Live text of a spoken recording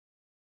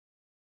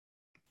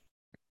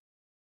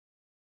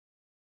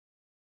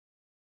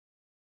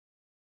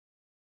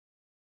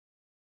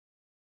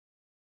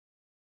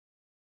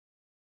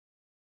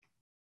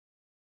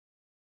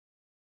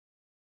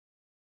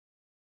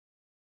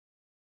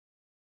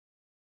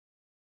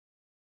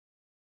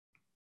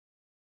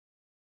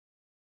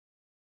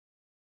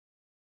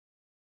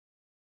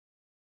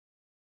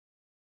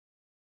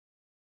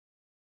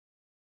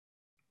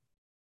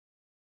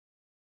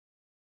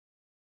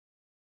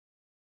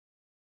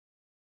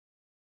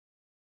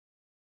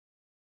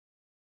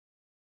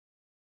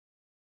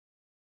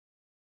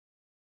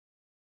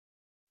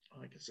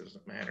I guess it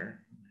doesn't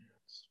matter.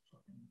 It's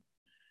fucking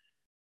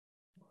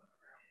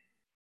whatever.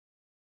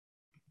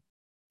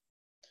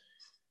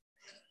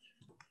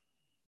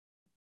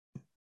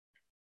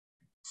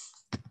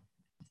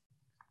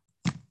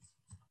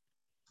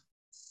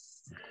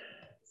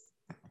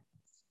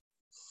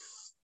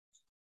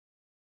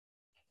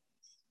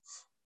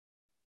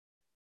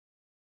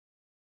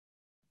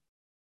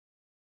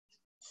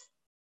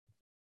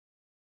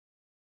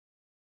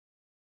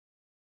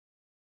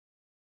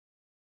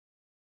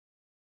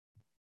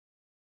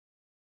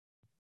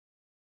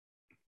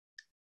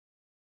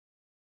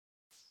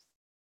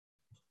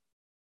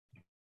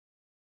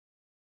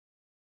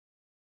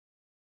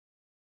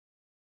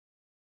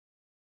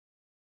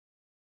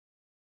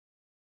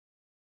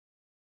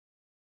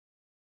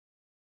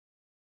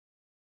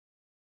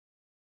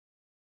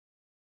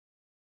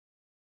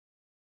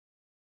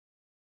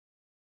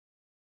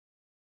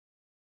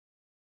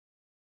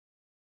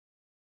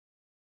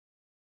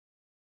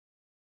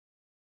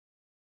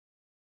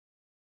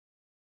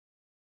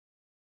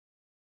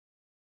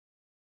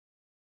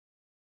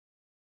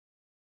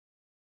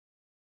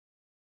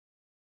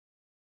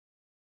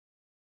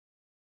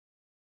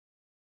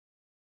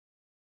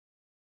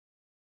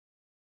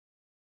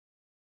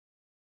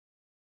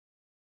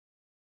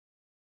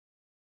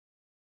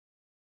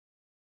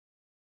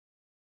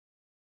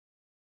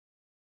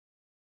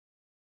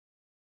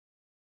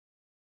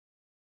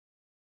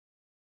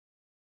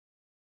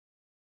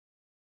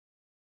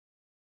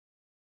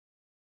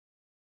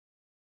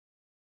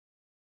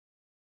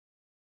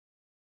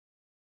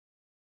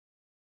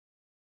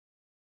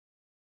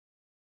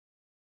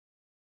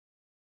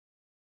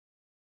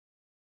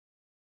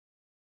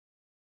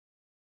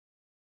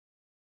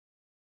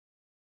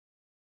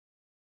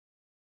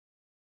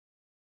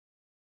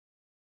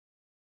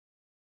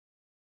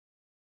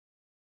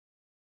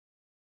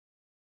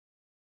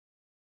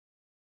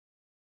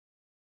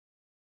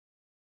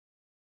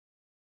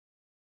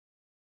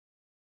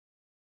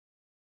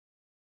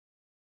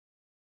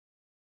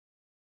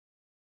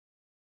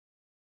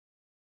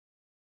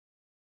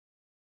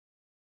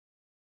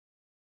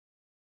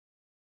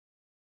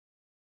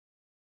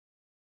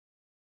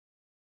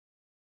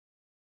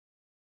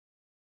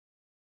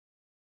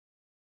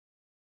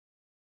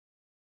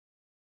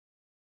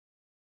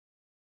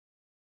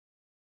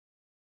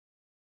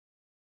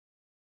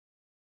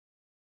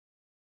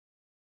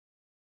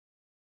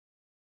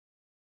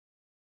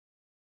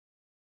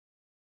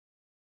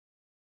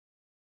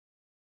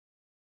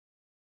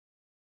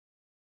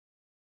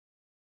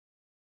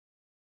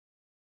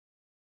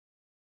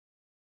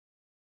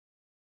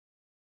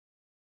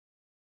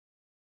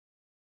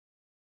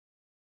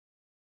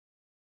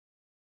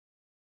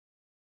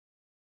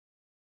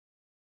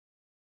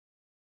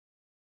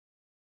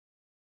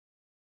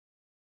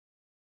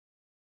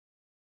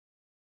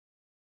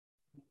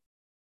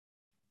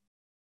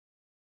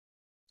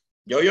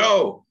 Yo,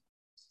 yo.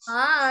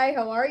 Hi,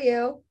 how are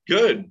you?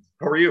 Good.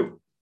 How are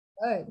you?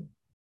 Good.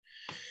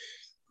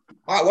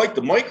 I like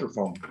the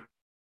microphone.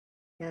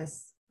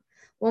 Yes.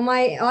 Well,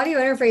 my audio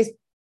interface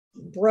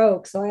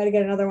broke, so I had to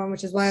get another one,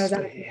 which is why I was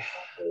at it.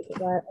 But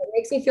it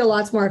makes me feel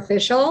lots more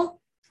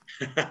official.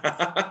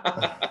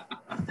 I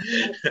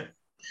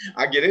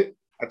get it.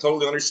 I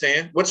totally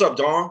understand. What's up,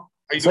 Dawn? How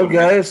you What's doing, up,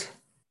 guys?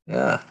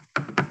 Yeah.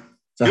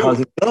 So Dude, how's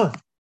it going?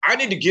 I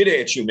need to get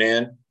at you,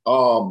 man.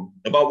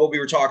 About what we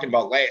were talking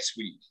about last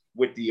week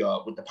with the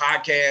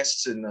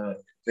podcasts and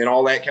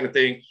all that kind of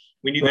thing.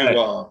 We need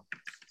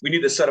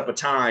to set up a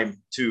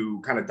time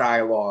to kind of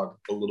dialogue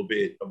a little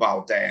bit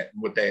about that,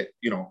 what that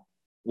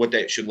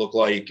should look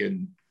like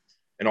and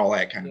all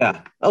that kind of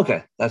thing.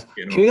 Okay.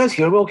 Can you guys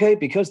hear me okay?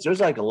 Because there's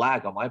like a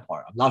lag on my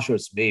part. I'm not sure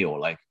it's me or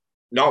like.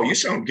 No, you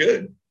sound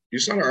good. You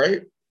sound all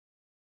right.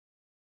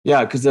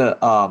 Yeah, because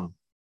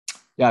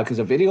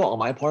the video on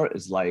my part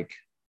is like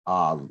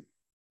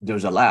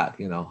there's a lag,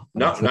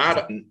 Not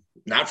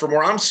from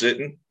where I'm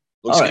sitting.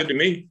 Looks good to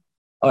me.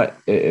 All right.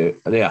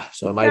 Yeah.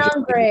 So it might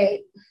Sound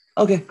great.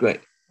 Okay,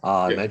 great.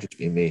 It might just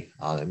be me.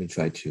 Let me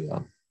try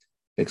to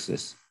fix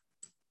this.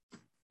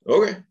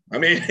 Okay. I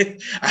mean,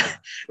 it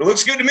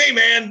looks good to me,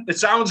 man. It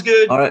sounds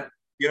good. All right.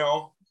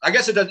 I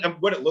guess it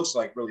doesn't. What it looks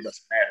like really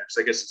doesn't matter because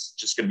I guess it's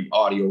just going to be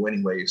audio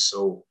anyway.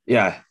 So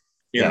yeah,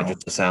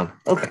 just the sound.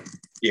 Okay.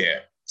 Yeah.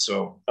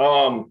 So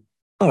all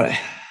right.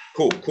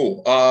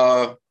 Cool.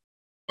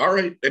 All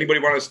right. Anybody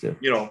want to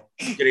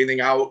get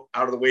anything out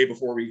of the way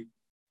before we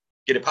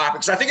get it popping?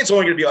 Because I think it's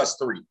only going to be us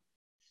three.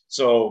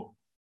 So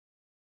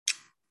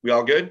we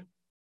all good?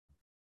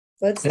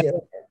 Let's do it.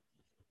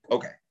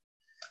 Okay.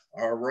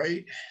 All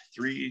right.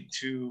 3,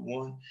 2,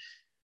 1.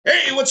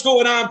 Hey, what's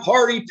going on,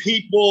 party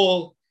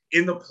people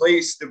in the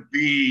place to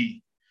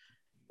be?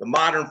 The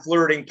Modern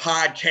Flirting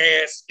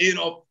Podcast in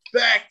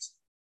effect.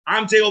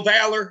 I'm Dale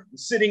Valor. I'm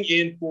sitting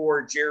in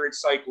for Jared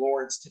Syke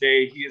Lawrence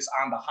today. He is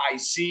on the high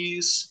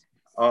seas,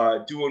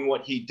 doing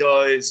what he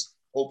does.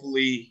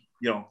 Hopefully,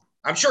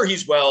 I'm sure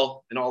he's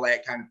well and all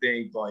that kind of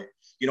thing, but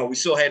we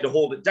still had to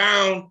hold it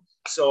down.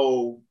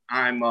 So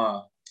I'm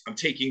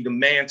taking the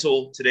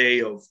mantle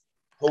today of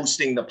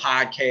hosting the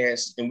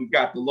podcast. And we've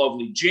got the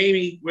lovely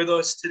Jamie with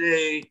us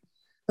today.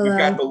 Hello. We've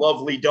got the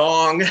lovely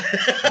Dong.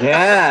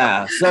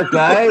 Yeah. What's up,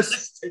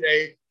 guys?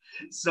 Today.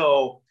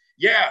 So,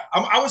 yeah,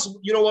 I was,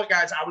 you know what,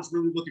 guys, I was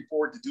really looking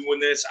forward to doing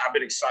this. I've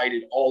been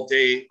excited all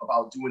day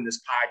about doing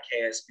this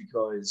podcast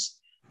because,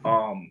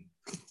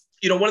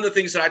 you know, one of the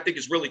things that I think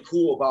is really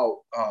cool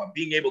about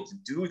being able to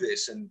do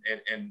this and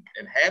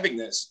having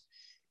this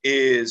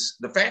is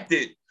the fact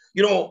that,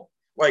 you know,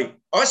 like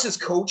us as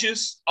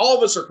coaches, all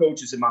of us are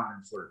coaches in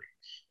Modern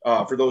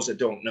Flirting, for those that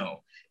don't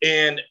know.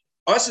 And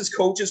us as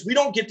coaches, we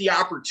don't get the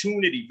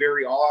opportunity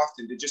very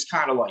often to just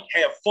kind of like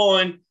have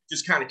fun,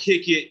 just kind of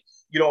kick it,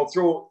 you know,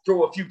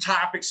 throw a few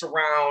topics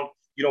around,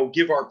 you know,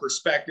 give our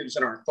perspectives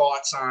and our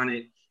thoughts on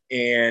it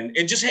and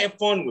just have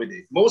fun with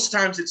it. Most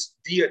times it's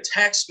via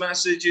text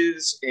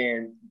messages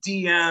and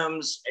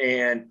DMs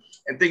and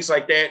things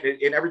like that.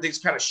 And everything's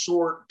kind of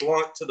short,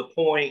 blunt, to the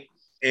point,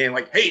 and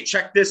like, hey,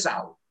 check this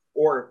out.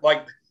 Or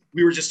like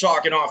we were just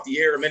talking off the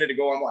air a minute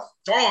ago. I'm like,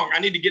 Dong, I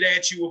need to get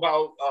at you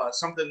about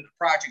something,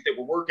 project that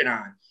we're working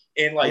on.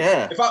 And like,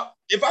 if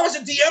I was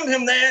to DM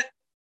him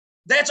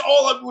that's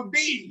all it would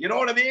be. You know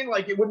what I mean?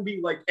 Like it wouldn't be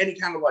like any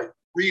kind of like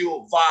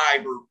real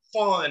vibe or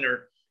fun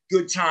or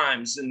good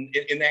times and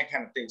that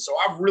kind of thing. So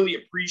I really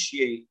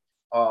appreciate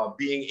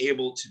being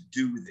able to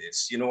do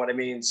this. You know what I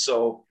mean?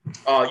 So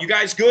you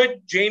guys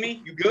good?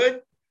 Jamie, you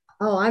good?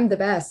 Oh, I'm the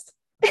best.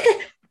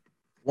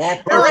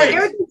 Well, no, I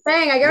get what you're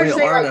saying. I get what you're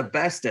saying. We are like, the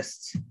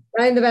bestest.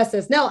 I'm the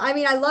bestest. No, I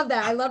mean, I love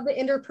that. I love the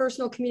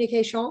interpersonal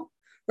communication,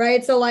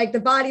 right? So like the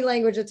body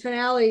language, the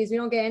tonalities, we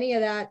don't get any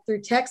of that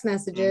through text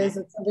messages.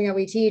 It's something that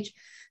we teach,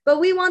 but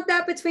we want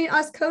that between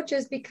us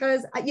coaches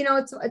because, you know,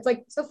 it's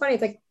like so funny.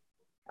 It's like,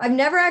 I've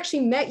never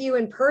actually met you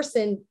in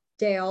person,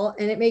 Dale,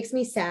 and it makes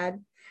me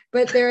sad,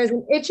 but there is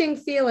an itching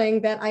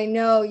feeling that I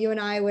know you and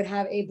I would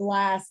have a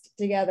blast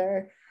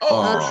together.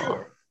 Oh, for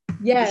sure.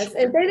 Yes. For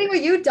sure. And same thing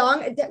with you,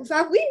 Dong.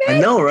 Have we met? I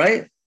know,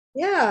 right?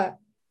 Yeah.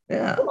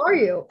 Yeah. Who are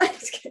you? I'm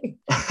just kidding.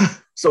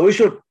 So we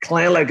should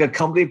plan like a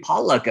company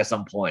potluck at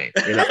some point.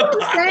 You know?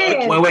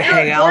 When we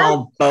hang out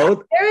on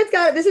both. Jared's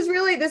got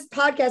it. This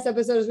podcast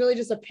episode is really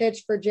just a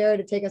pitch for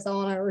Jared to take us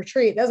all on a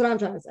retreat. That's what I'm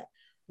trying to say.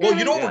 Well,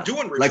 you know what we're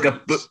doing retreats,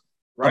 like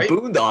right? A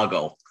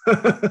boondoggle.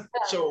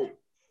 So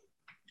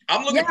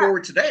I'm looking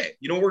forward to that.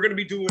 You know, we're going to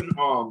be doing,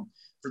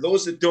 for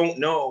those that don't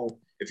know,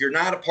 if you're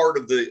not a part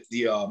of the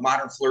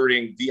Modern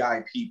Flirting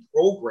VIP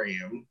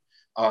program,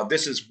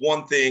 this is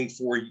one thing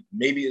for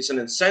maybe it's an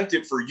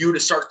incentive for you to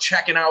start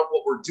checking out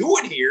what we're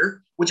doing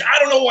here, which I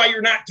don't know why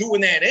you're not doing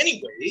that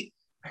anyway,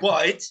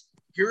 but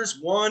here's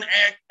one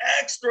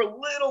extra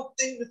little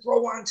thing to throw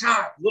on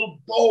top, little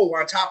bow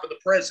on top of the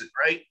present,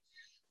 right?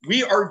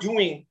 We are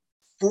doing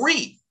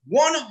free,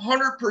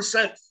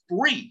 100%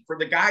 free for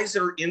the guys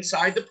that are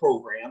inside the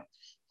program,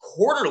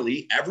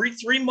 quarterly, every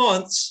 3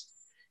 months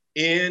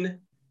in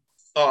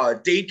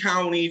Dade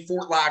County,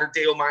 Fort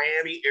Lauderdale,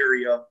 Miami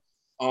area,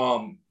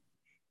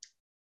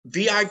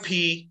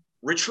 VIP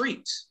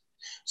retreats.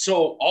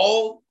 So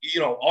all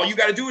you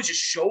got to do is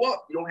just show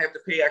up. You don't have to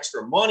pay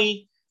extra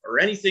money or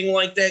anything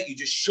like that. You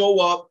just show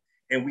up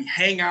and we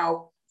hang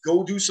out,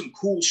 go do some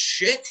cool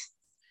shit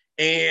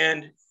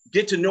and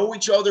get to know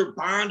each other,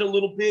 bond a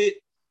little bit,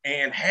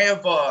 and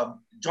have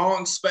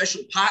Dong's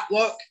special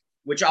potluck,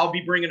 which I'll be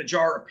bringing a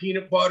jar of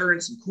peanut butter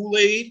and some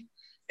Kool-Aid.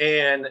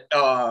 And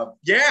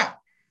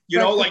you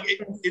know, like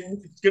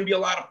it's going to be a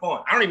lot of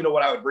fun. I don't even know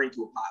what I would bring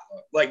to a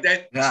potluck. Like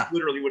that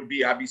literally would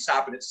be, I'd be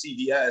stopping at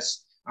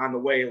CVS on the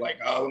way, like,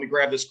 let me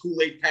grab this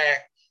Kool-Aid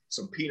pack,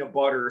 some peanut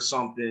butter or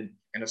something,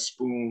 and a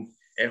spoon.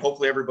 And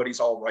hopefully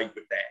everybody's all right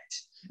with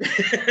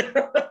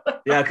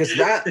that. Yeah, because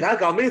that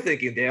got me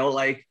thinking, Dale,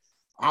 like,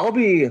 I'll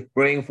be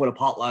bringing for the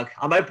potluck.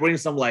 I might bring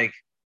some, like,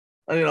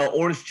 you know,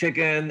 orange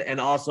chicken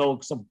and also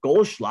some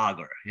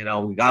Goldschlager. You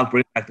know, we got to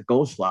bring back the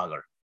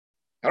Goldschlager.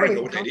 I don't even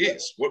know what that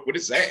is. What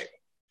is that?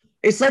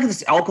 It's like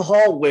this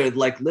alcohol with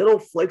like little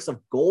flakes of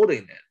gold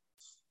in it.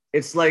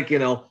 It's like, you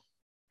know,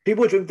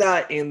 people drink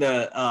that in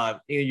the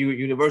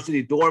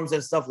university dorms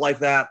and stuff like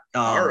that.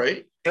 All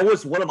right. It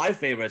was one of my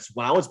favorites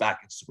when I was back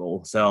in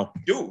school. So,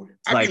 dude,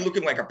 I'd be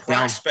looking like a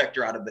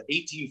prospector out of the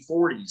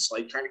 1840s,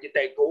 like trying to get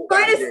that gold.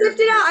 Trying to sift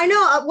it out. I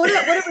know. What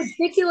a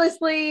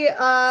ridiculously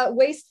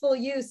wasteful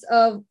use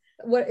of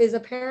what is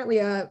apparently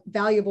a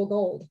valuable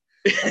gold.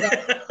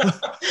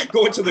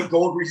 Go into the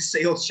gold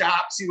resale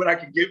shop, see what I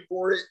can get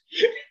for it.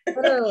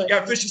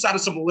 Yeah, fish this out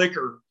of some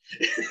liquor.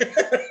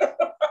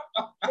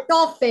 It's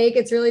all fake.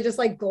 It's really just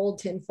like gold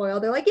tinfoil.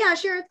 They're like, yeah,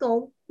 sure, it's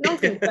gold. No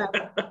one's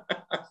that.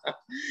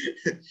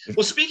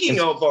 Well,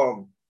 speaking of,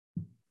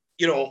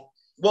 you know,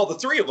 well, the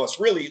three of us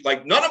really,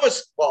 like, none of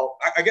us. Well,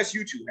 I guess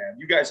you two have.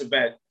 You guys have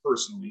met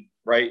personally,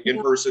 right?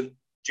 In person,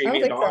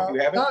 Jamie and Dong. So.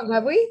 You haven't? Dong,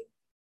 have we?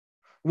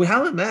 We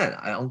haven't met.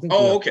 I don't think.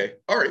 Oh, okay.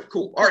 All right,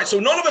 cool. All right, so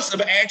none of us have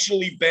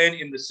actually been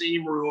in the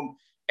same room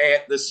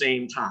at the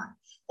same time.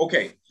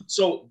 Okay,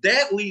 so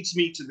that leads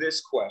me to this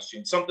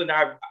question. Something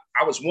I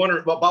was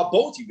wondering about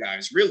both you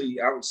guys. Really,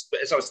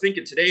 as I was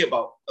thinking today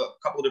about a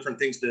couple of different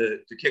things to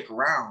kick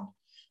around.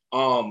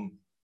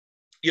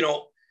 You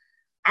know,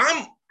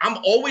 I'm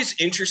always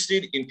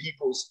interested in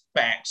people's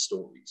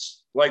backstories.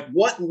 Like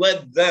what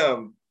led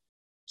them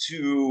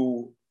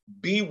to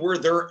be where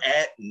they're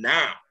at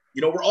now.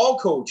 You know, we're all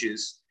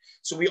coaches.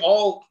 So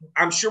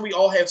I'm sure we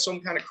all have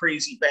some kind of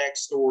crazy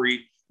backstory.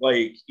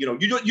 Like, you know,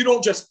 you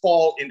don't just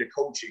fall into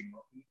coaching.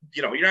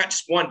 You know, you're not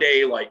just one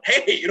day like,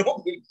 hey, you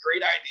know,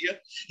 great idea.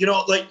 You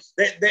know, like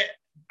that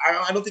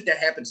I don't think that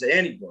happens to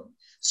anyone.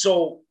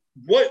 So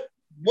what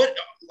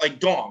like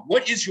Dawn,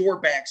 what is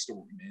your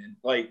backstory, man?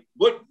 Like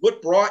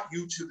what brought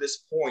you to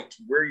this point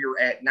to where you're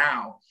at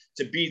now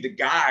to be the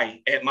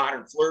guy at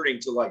Modern Flirting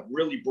to like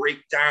really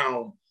break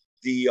down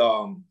the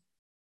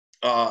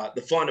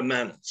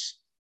fundamentals?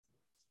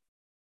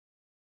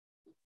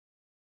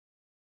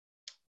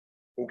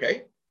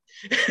 Okay.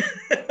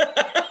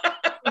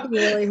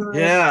 Really hard.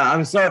 Yeah,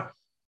 I'm sorry.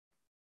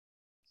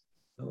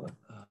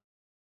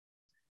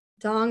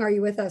 Dong, are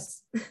you with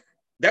us?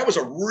 That was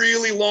a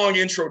really long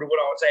intro to what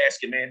I was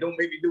asking, man. Don't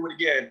make me do it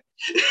again.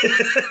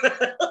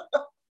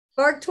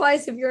 Bark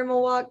twice if you're in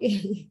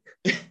Milwaukee.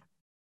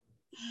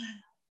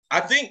 I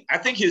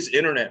think his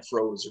internet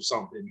froze or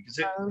something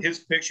because his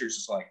picture's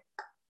just like,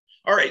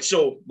 all right,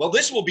 so, well,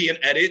 this will be an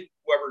edit,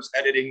 whoever's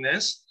editing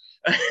this.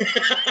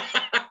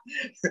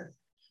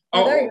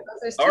 Oh, there you go.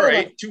 There's two all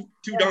right, of two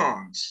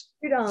dongs.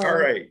 Two dongs. All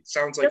right,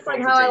 sounds like just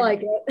like how I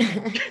like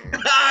it.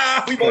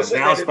 We both said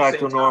now it's back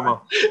to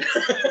normal.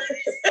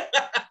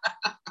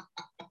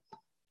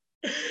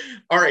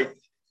 All right,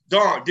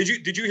 Dong, did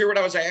you hear what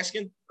I was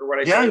asking or what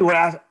I said? Yeah,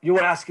 you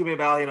were asking me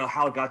about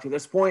how it got to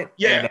this point.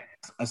 Yeah. And,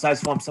 aside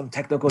from some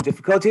technical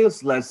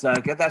difficulties, let's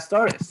get that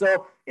started.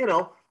 So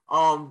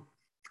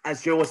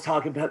as Joe was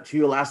talking to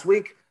you last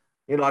week,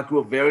 I grew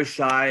up very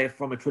shy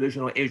from a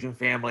traditional Asian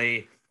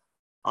family.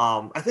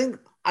 I think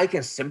I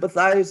can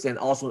sympathize and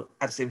also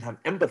at the same time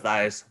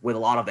empathize with a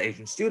lot of the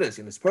Asian students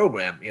in this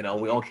program. We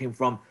all came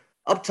from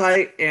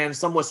uptight and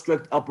somewhat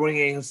strict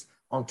upbringings.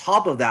 On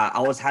top of that, I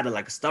always had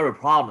a stutter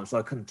problem, so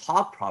I couldn't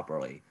talk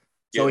properly.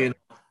 So,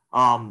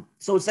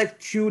 so it's like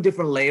two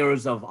different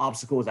layers of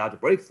obstacles I had to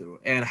break through.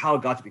 And how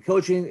I got to be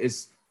coaching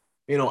is,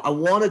 I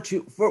wanted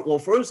to,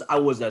 first I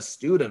was a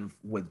student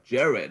with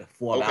Jared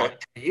for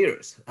about 10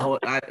 years.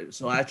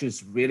 So actually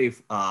it's really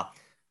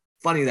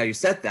funny that you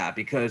said that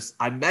because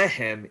I met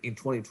him in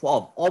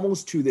 2012,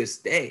 almost to this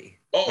day.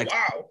 Oh,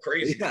 wow,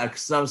 crazy. Yeah,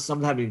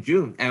 sometime in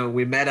June. And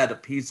we met at a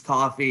Pete's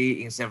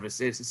Coffee in San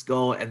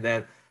Francisco. And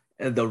then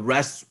the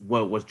rest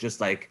was just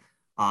so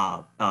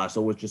it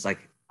was just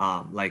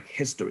like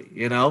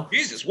history,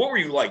 Jesus, what were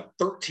you, like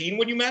 13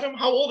 when you met him?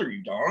 How old are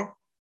you, Dom?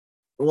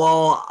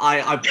 Well,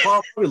 I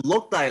probably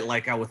looked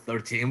like I was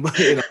 13, but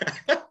I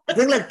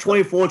think like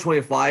 24,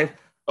 25.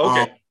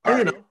 Okay.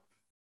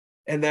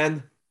 And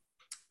then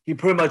he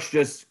pretty much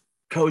just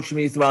coached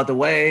me throughout the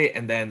way.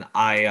 And then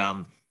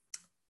at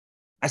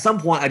some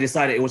point I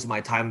decided it was my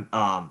time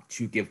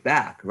to give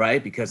back,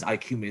 right? Because I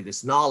accumulated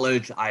this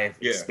knowledge, I have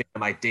expanded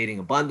my dating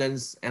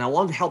abundance, and I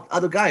wanted to help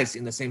other guys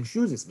in the same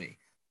shoes as me.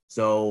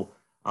 So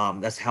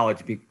that's how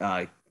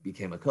I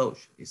became a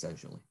coach,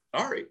 essentially.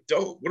 All right,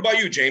 dope. What about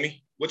you,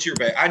 Jamie? What's your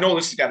back? I know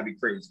this has got to be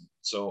crazy.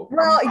 So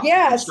so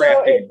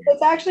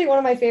it's actually one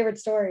of my favorite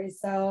stories.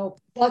 So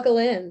buckle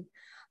in.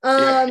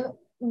 So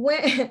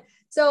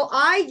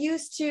I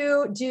used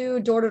to do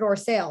door-to-door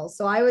sales.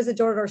 So I was a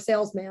door-to-door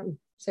saleswoman.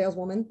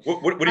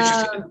 What did you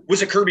say?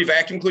 Was it Kirby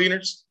vacuum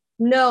cleaners?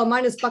 No,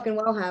 mine is fucking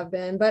well have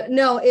been, but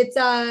no, it's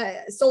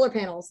solar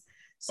panels.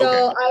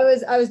 So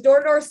I was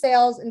door-to-door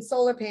sales and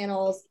solar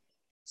panels.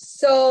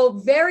 So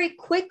very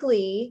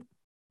quickly,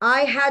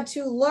 I had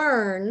to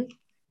learn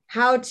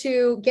how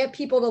to get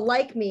people to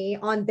like me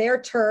on their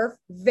turf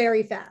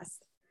very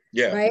fast.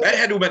 Yeah, right? That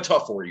had to have been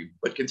tough for you,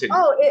 but continue.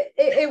 Oh,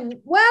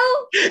 it's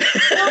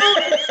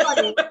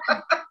funny.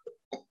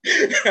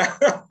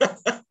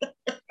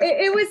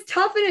 It was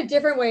tough in a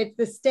different way. It's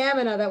the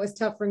stamina that was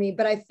tough for me.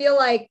 But I feel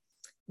like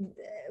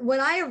when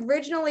I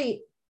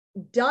originally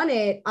done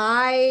it,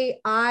 I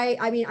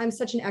mean, I'm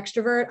such an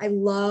extrovert. I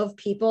love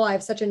people. I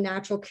have such a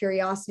natural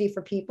curiosity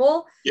for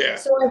people. Yeah.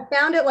 So I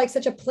found it like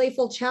such a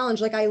playful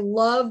challenge. Like I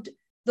loved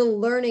the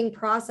learning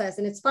process.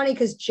 And it's funny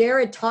because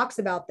Jared talks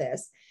about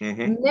this.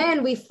 Mm-hmm. And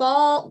then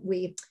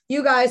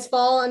you guys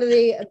fall under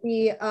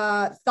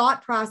the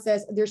thought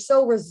process. They're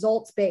so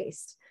results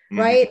based.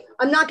 Right?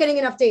 I'm not getting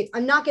enough dates.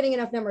 I'm not getting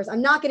enough numbers.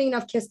 I'm not getting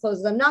enough kiss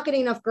closes. I'm not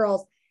getting enough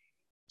girls.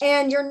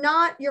 And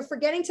you're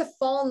forgetting to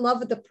fall in love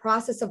with the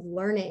process of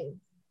learning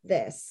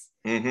this,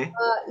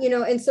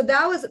 and so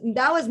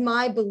that was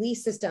my belief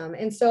system.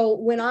 And so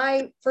when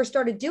I first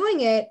started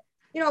doing it,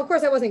 of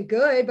course I wasn't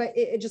good, but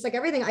it just like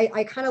everything,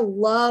 I kind of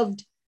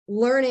loved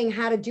learning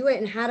how to do it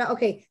and how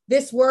to,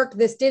 this worked,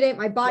 this didn't,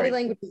 my body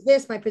language was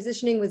this, my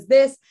positioning was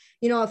this,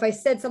 if I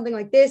said something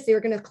like this, they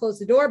were going to close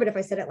the door. But if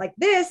I said it like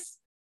this,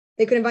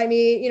 they could invite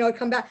me, to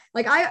come back.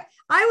 Like I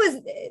was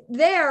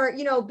there,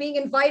 being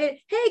invited.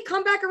 Hey,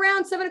 come back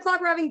around 7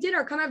 o'clock. We're having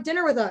dinner. Come have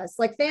dinner with us,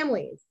 like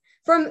families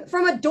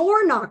from a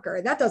door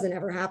knocker. That doesn't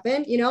ever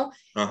happen, So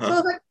I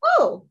was like,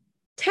 oh,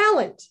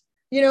 talent.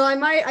 I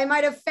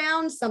might have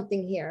found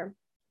something here.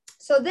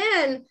 So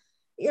then,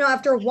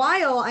 after a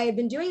while, I had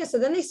been doing it. So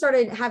then they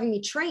started having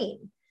me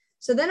train.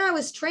 So then I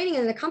was training,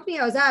 and in the company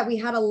I was at, we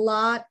had a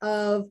lot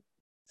of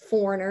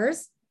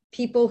foreigners,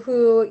 people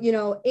who,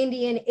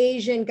 Indian,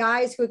 Asian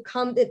guys who had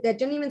come that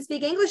didn't even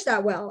speak English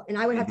that well. And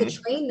I would have to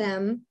train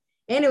them,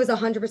 and it was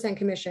 100%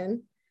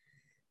 commission.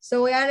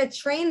 So we had to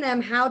train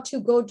them how to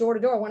go door to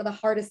door, one of the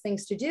hardest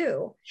things to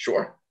do.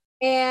 Sure.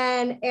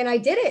 And I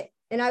did it,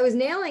 and I was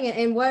nailing it.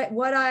 And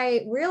what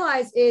I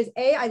realized is,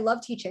 A, I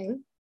love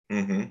teaching.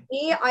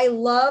 B, I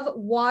love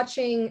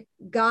watching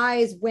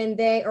guys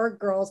or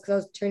girls, because I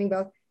was training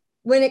both,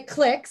 when it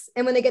clicks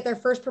and when they get their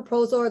first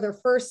proposal or their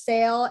first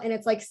sale. And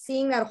it's like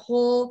seeing that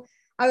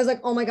I was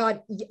like, oh my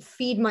God,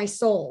 feed my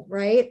soul.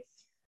 Right.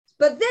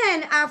 But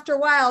then after a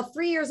while,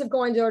 3 years of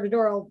going door to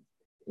door,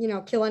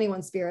 will, kill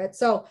anyone's spirit.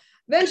 So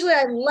eventually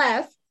I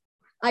left,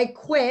 I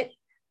quit.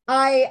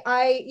 I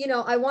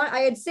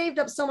had saved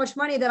up so much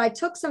money that I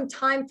took some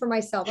time for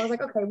myself. I was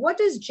like, okay, what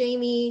does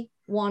Jamie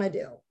want to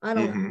do? I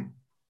don't know.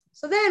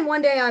 So then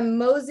one day I'm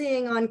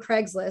moseying on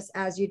Craigslist,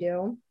 as you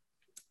do.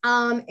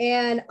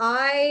 And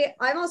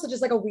I'm also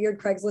just like a weird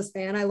Craigslist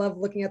fan. I love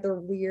looking at the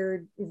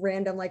weird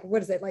random, like,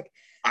 what is it? Like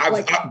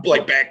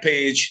back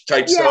page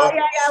type stuff.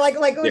 Yeah.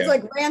 Like it was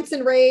like rants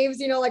and raves,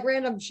 like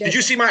random shit. Did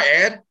you see my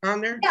ad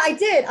on there? Yeah, I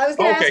did. I was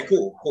gonna ask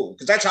cool.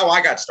 Because that's how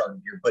I got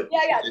started here. But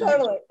yeah,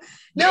 totally.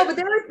 No, but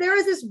there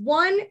was this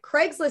one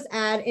Craigslist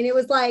ad, and it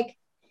was like,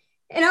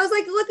 and I was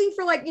like looking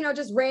for like,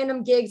 just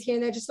random gigs here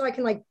and there, just so I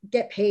can like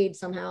get paid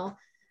somehow.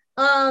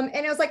 And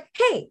it was like,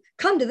 hey,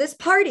 come to this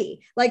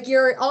party. Like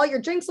all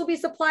your drinks will be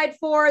supplied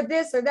for,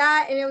 this or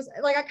that. And it was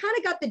like, I kind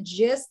of got the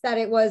gist that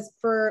it was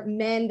for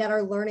men that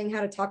are learning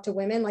how to talk to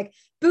women, like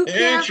boot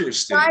camp.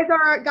 Interesting.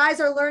 Guys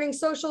are learning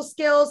social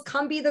skills.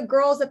 Come be the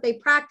girls that they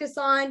practice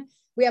on.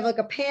 We have like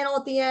a panel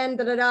at the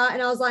end, And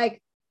I was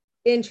like,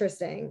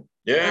 interesting.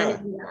 Yeah.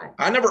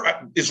 I never,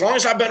 as long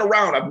as I've been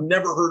around, I've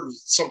never heard of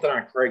something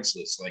on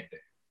Craigslist like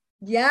that.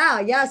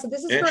 Yeah. So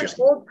this is for an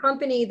old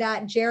company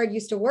that Jared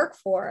used to work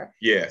for.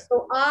 Yeah.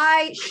 So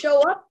I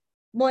show up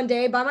one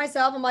day by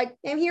myself. I'm like,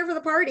 I'm here for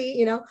the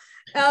party, and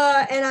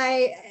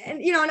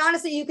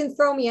honestly, you can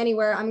throw me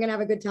anywhere. I'm going to have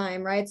a good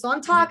time. Right. So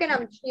I'm talking,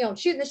 I'm,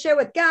 shooting the shit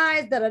with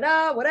guys,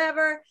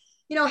 whatever,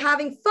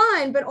 having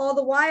fun. But all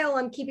the while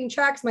I'm keeping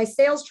tracks, my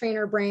sales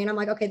trainer brain. I'm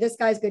like, okay, this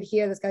guy's good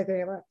here. This guy's good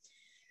here.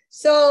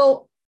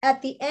 So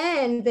at the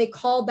end, they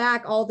call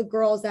back all the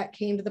girls that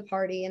came to the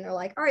party, and they're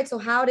like, all right, so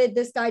how did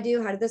this guy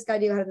do? How did this guy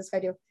do? How did this guy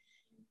do?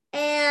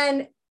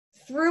 And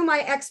through my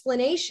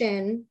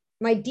explanation,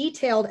 my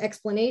detailed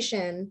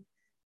explanation,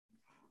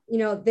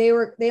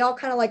 they all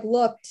kind of like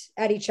looked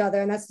at each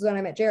other. And that's when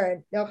I met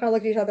Jared. They all kind of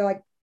looked at each other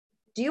like,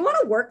 do you want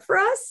to work for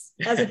us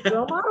as a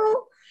drill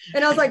model?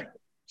 And I was like,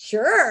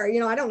 sure.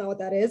 I don't know what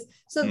that is.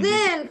 So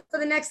then for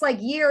the next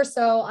like year or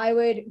so, I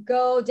would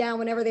go down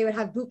whenever they would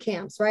have boot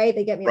camps, right?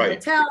 They get me a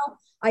hotel.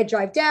 I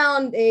drive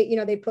down,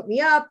 they put me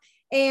up,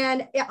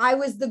 and I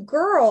was the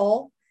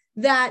girl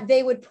that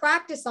they would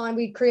practice on.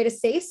 We'd create a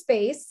safe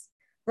space,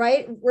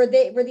 right? Where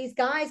these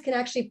guys can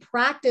actually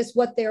practice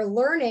what they're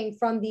learning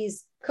from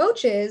these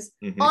coaches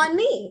on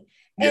me.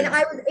 And I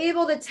was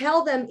able to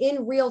tell them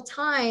in real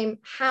time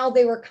how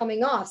they were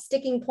coming off,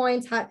 sticking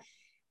points,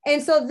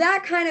 and so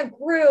that kind of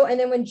grew. And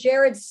then when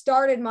Jared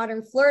started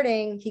Modern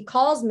Flirting, he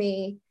calls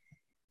me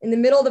in the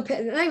middle of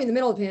not even the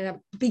middle of the pandemic,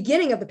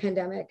 beginning of the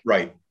pandemic.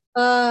 Right.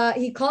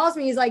 He calls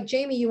me. He's like,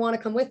 Jamie, you want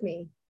to come with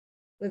me?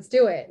 Let's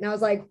do it. And I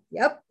was like,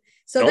 yep.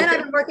 So then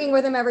I've been working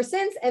with him ever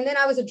since. And then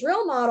I was a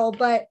drill model,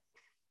 but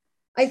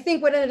I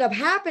think what ended up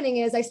happening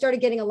is I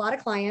started getting a lot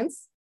of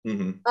clients.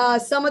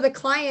 Some of the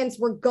clients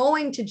were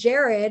going to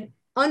Jared,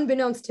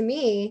 unbeknownst to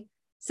me,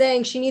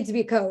 saying she needs to be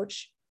a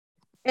coach.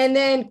 And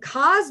then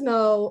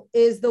Cosmo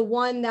is the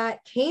one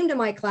that came to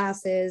my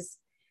classes,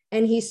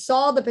 and he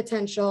saw the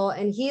potential.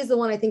 And he's the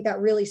one I think that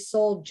really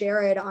sold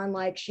Jared on,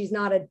 like, she's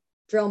not a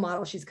drill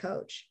model, she's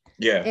coach.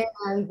 Yeah.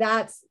 And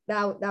that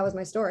was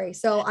my story.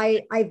 So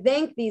I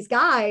thank these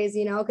guys,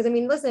 because I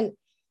mean, listen,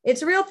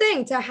 it's a real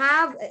thing to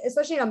have,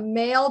 especially in a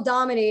male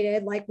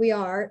dominated, like we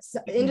are,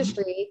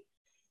 industry,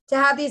 to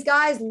have these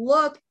guys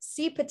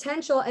see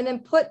potential and then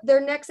put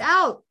their necks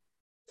out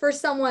for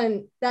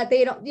someone that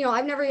they don't,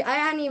 I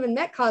hadn't even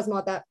met Cosmo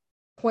at that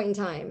point in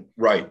time.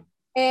 Right.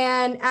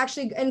 And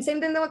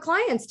same thing with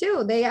clients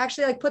too. They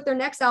actually like put their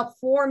necks out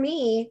for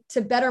me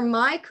to better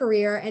my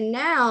career. And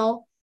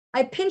now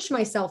I pinch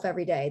myself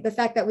every day. The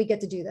fact that we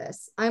get to do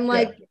this, I'm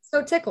like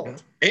so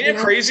tickled. Ain't it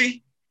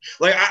crazy?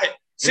 Like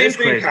same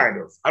thing, crazy. Kind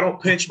of. I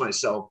don't pinch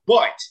myself,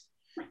 but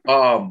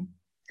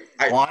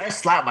I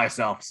slap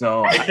myself,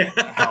 so it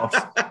helps.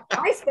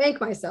 I spank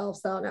myself,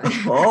 so no.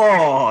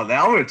 Oh,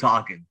 now we're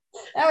talking.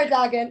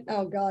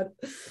 Oh God.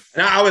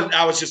 And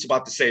I was just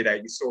about to say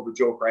that. You stole the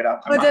joke right out.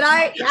 But did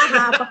I?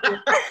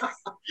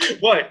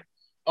 But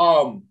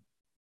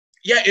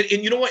yeah,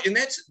 and you know what? And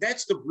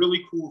that's the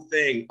really cool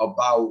thing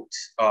about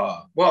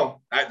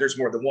there's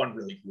more than one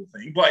really cool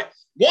thing, but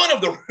one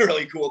of the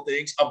really cool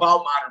things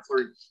about Modern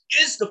Flirting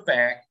is the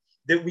fact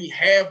that we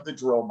have the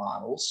drill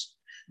models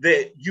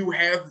that you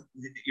have,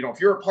 you know, if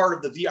you're a part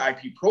of the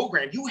VIP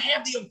program, you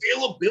have the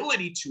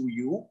availability to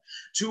you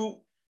to,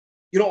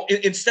 you know,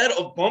 instead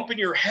of bumping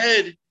your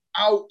head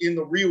out in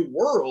the real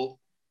world,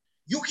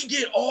 you can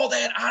get all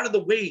that out of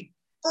the way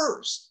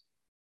first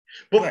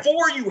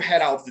before you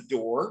head out the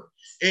door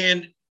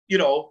and, you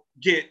know,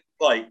 get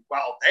like,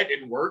 well, that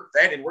didn't work.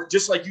 That didn't work.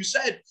 Just like you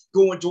said,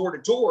 going door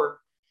to door.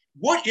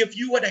 What if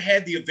you would have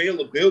had the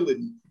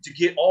availability to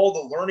get all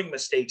the learning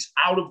mistakes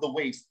out of the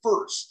way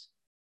first?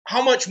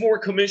 How much more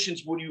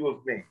commissions would you have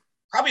made?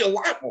 Probably a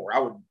lot more, I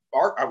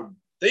would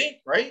think,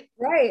 right?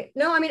 Right.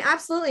 No, I mean,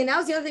 absolutely. And that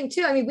was the other thing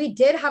too. I mean, we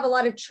did have a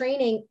lot of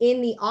training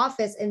in the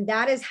office, and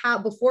that is how,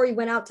 before we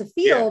went out to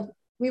field,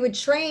 we would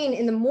train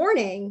in the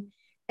morning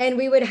and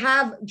we would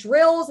have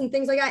drills and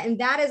things like that. And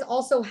that is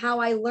also how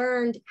I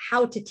learned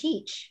how to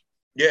teach.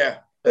 Yeah,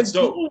 that's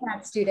dope.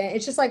 That student.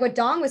 It's just like what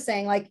Dong was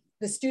saying, like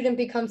the student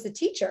becomes the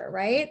teacher,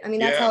 right? I mean,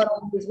 that's how it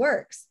always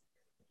works.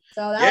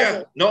 So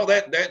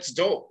that's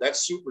dope. That's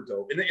super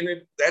dope.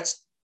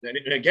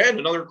 And again,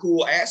 another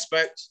cool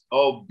aspect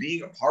of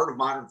being a part of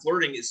Modern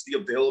Flirting is the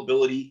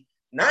availability,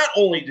 not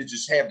only to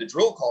just have the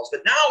drill calls,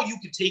 but now you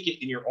can take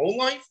it in your own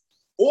life.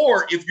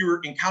 Or if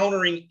you're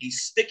encountering a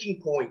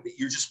sticking point that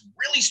you're just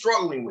really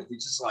struggling with,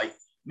 it's just like,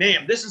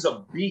 man, this is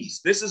a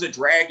beast. This is a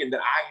dragon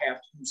that I have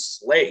to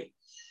slay.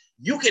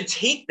 You can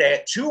take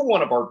that to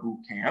one of our boot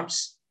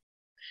camps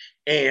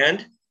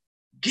and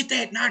get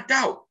that knocked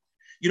out.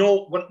 You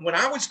know, when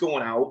I was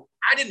going out,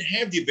 I didn't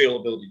have the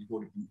availability to go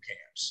to boot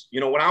camps.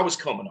 You know, when I was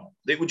coming up,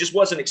 it just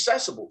wasn't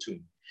accessible to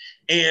me.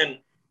 And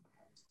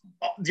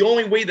the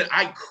only way that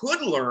I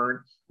could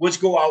learn was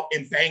go out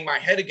and bang my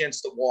head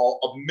against the wall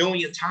a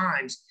million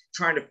times,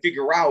 trying to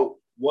figure out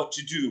what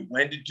to do,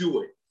 when to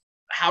do it,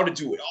 how to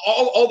do it,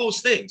 all those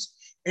things.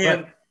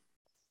 And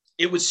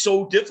it was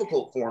so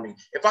difficult for me.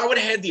 If I would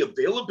have had the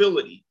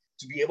availability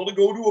to be able to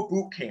go to a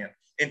boot camp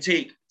and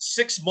take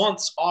 6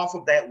 months off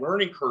of that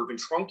learning curve and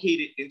truncate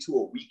it into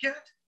a weekend,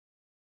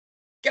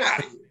 get out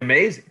of here.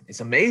 Amazing. It's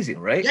amazing,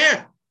 right?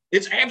 Yeah,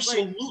 it's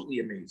absolutely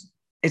amazing.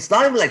 It's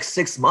not even like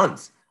 6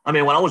 months. I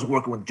mean, when I was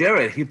working with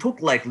Jared, he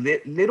took like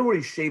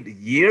literally shaved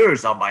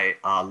years on my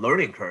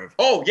learning curve.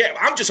 Oh, yeah.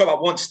 I'm just talking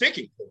about one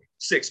sticking point,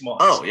 6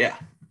 months. Oh, yeah.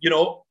 You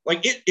know, like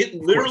it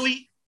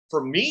literally,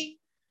 for me,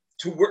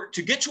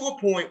 to get to a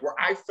point where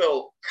I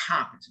felt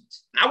competent.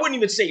 I wouldn't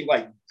even say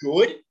like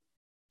good,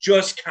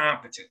 just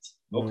competent.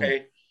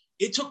 Okay.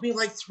 It took me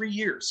like 3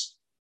 years,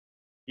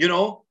 you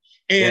know,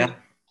 and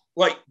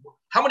like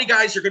how many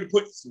guys are going to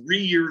put 3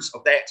 years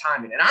of that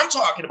time in? And I'm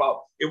talking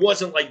about, it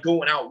wasn't like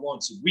going out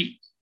once a week.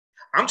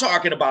 I'm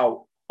talking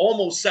about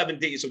almost 7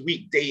 days a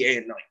week, day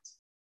and night,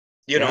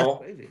 you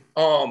know?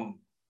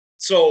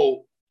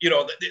 So, you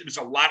know, it was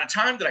a lot of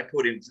time that I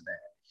put into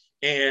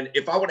that. And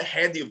if I would have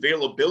had the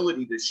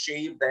availability to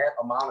shave that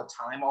amount of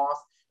time off,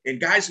 and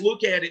guys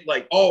look at it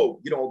like, oh,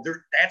 you know,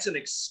 that's an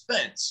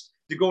expense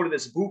to go to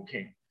this boot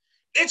camp.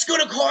 It's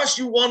going to cost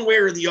you one way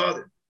or the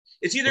other.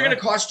 It's either going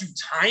to cost you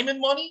time and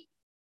money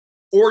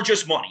or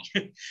just money.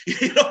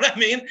 You know what I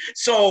mean?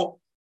 So,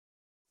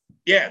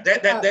 yeah,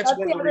 that's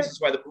one of the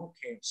reasons why the boot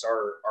camps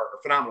are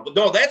phenomenal. But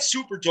no, that's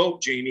super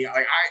dope, Jamie.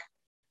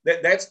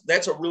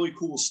 That's a really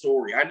cool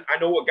story. I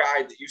know a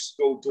guy that used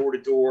to go door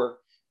to door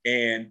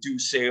and do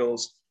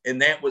sales,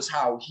 and that was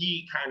how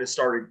he kind of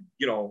started,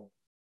 you know.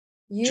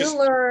 You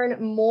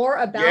learn more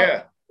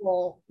about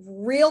people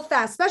real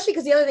fast, especially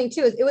because the other thing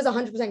too is it was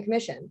 100%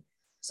 commission.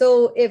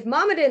 So if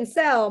mama didn't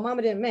sell,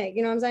 mama didn't make,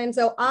 you know what I'm saying?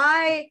 So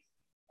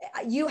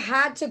you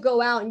had to go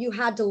out and you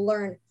had to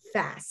learn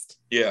fast.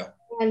 Yeah.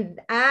 And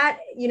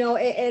you know,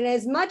 and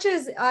as much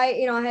as I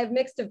have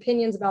mixed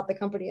opinions about the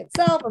company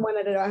itself and what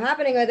ended up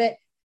happening with it,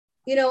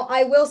 you know,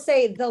 I will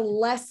say the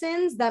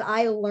lessons that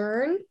I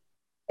learned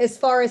as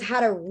far as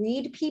how to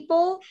read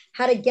people,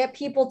 how to get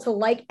people to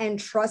like and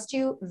trust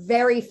you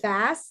very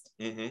fast,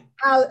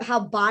 how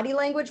body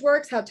language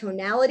works, how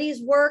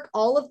tonalities work,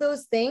 all of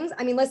those things.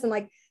 I mean, listen,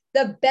 like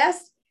the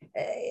best,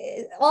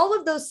 all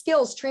of those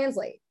skills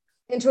translate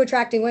into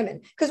attracting women,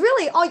 because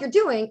really all you're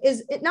doing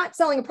is not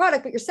selling a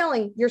product, but you're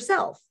selling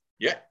yourself.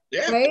 Yeah.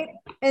 Right.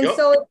 And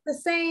so it's the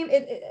same.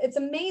 It's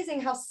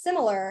amazing how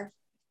similar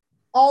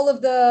all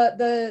of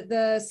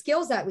the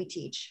skills that we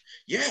teach.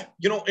 Yeah.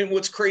 You know, and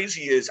what's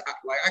crazy is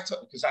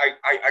because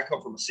I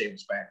come from a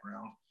sales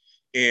background,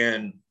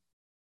 and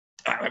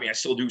I mean, I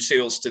still do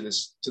sales to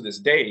this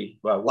day,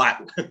 but a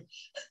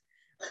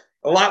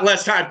lot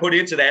less time put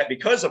into that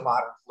because of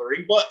Modern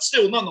Flirting, but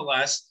still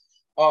nonetheless.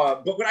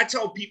 But what I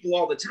tell people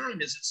all the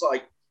time is it's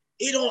like,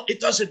 it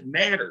doesn't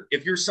matter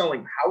if you're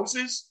selling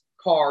houses,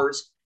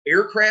 cars,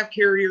 aircraft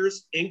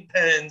carriers, ink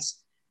pens,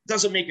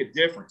 doesn't make a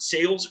difference.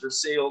 Sales are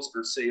sales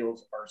or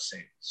sales are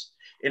sales.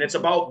 And it's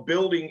about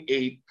building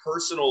a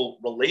personal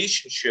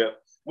relationship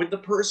with the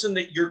person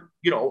that you're,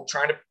 you know,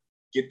 trying to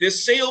get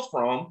this sale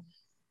from,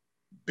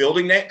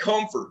 building that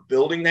comfort,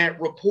 building that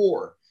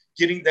rapport,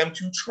 getting them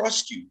to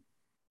trust you.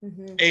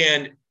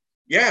 And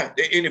yeah,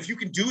 and if you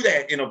can do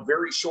that in a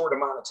very short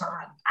amount of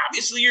time,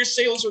 obviously your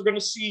sales are going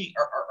to see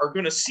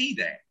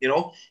that, you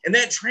know, and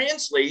that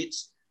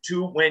translates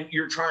to when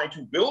you're trying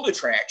to build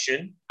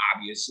attraction,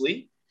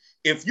 obviously.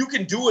 If you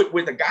can do it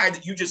with a guy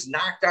that you just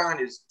knocked on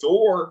his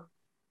door,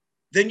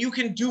 then you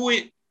can do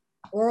it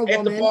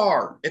at the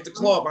bar, at the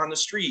club, on the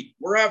street,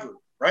 wherever,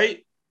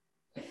 right?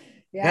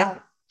 Yeah.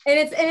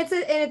 And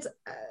it's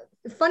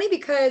funny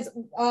because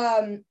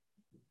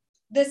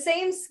the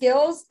same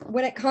skills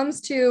when it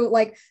comes to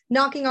like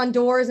knocking on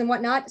doors and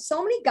whatnot,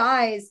 so many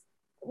guys,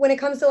 when it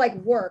comes to like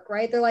work,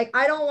 right? They're like,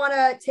 I don't want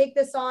to take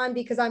this on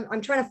because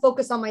I'm trying to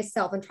focus on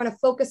myself. I'm trying to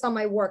focus on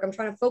my work. I'm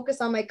trying to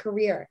focus on my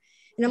career.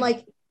 And I'm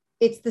like,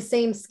 it's the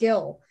same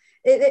skill.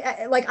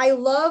 Like, I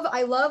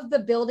love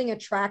the building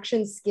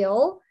attraction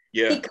skill.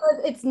 Yeah.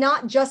 Because it's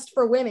not just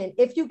for women.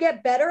 If you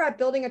get better at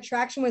building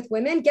attraction with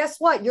women, guess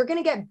what? You're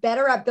going to get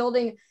better at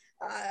building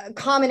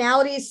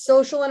commonalities,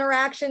 social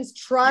interactions,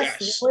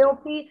 trust,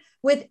 loyalty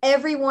with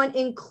everyone,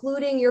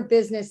 including your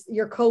business,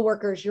 your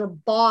coworkers, your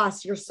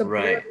boss, your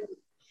support,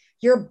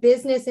 your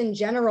business in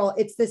general.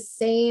 It's the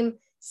same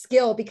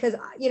skill because,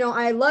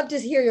 I love to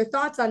hear your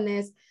thoughts on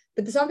this,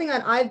 but something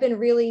that I've been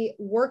really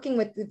working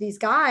with these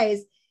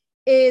guys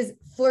is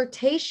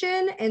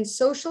flirtation and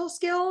social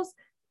skills.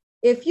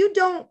 If you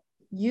don't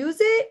use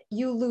it,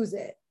 you lose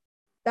it.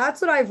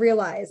 That's what I've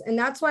realized. And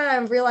that's why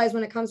I've realized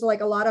when it comes to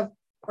like a lot of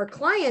our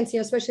clients,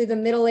 especially the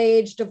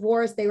middle-aged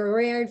divorced, they were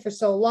married for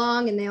so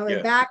long and now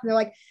they're back and they're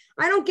like,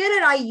 I don't get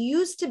it. I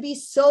used to be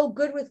so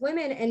good with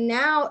women. And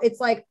now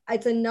it's like,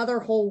 it's another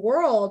whole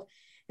world.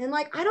 And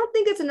like, I don't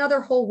think it's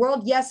another whole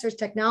world. Yes, there's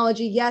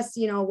technology. Yes,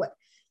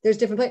 there's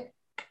different,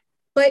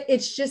 but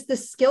it's just the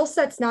skill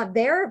set's not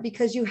there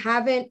because you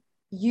haven't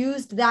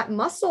used that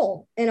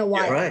muscle in a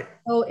while. Right.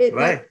 So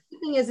the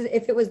thing is,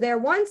 if it was there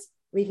once,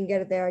 we can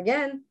get it there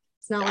again.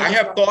 It's not. I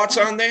have thoughts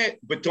on that,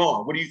 but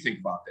Dawn, what do you think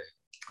about that?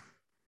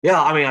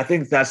 Yeah, I mean, I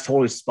think that's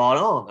totally spot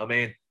on. I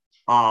mean,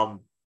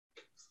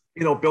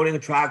 building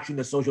attraction,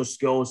 the social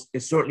skills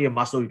is certainly a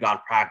muscle you got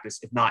to practice,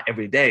 if not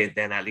every day,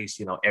 then at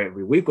least,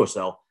 every week or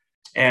so.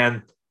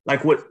 And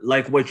like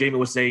what Jamie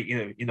was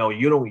saying, you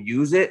don't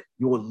use it,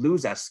 you will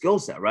lose that skill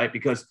set, right?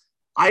 Because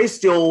I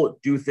still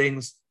do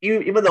things,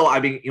 even though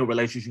I've been in a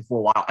relationship for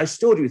a while, I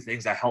still do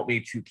things that help me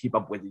to keep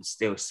up with these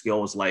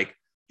skills, like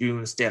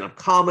doing stand-up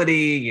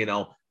comedy,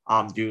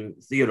 doing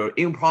theater,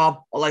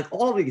 improv, or like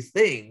all of these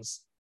things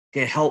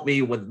can help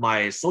me with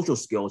my social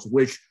skills,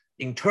 which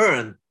in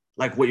turn,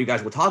 like what you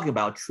guys were talking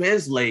about,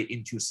 translate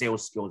into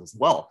sales skills as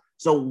well.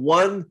 So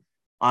one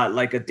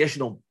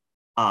additional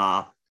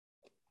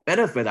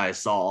benefit I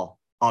saw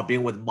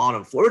being with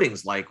Modern Flirting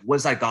is like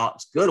once I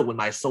got good with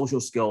my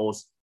social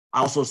skills,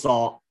 I also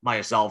saw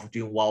myself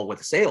doing well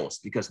with sales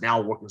because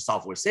now working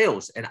software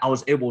sales, and I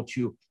was able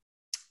to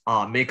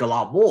make a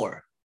lot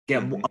more,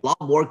 get a lot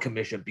more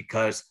commission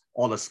because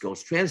all the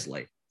skills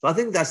translate. So I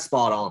think that's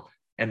spot on.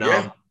 And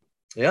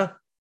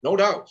no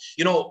doubt.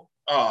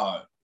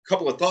 A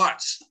couple of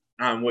thoughts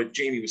on what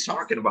Jamie was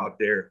talking about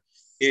there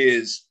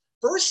is,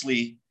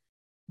 firstly,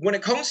 when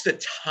it comes to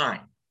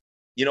time,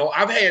 I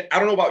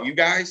don't know about you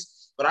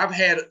guys, but I've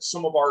had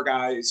some of our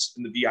guys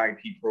in the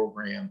VIP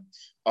program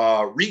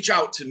reach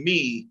out to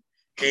me,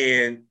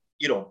 and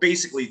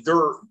basically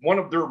one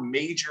of their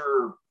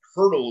major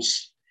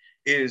hurdles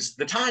is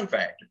the time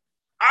factor.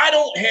 I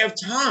don't have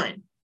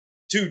time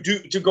to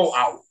go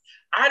out.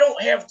 I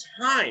don't have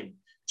time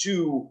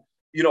to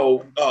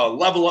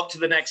level up to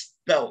the next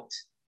belt.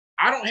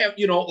 I don't have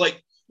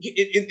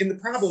and the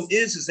problem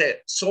is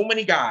that so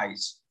many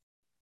guys,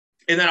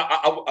 and then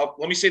I'll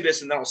let me say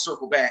this, and then I'll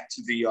circle back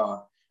to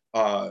the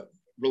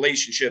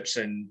relationships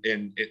and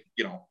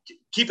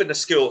keeping the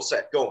skill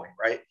set going,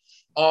 right?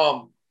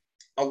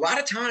 A lot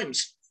of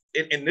times,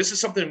 and this is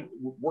something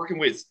working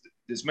with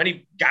as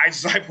many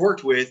guys as I've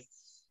worked with,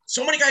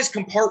 so many guys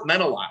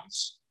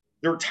compartmentalize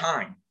their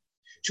time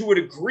to a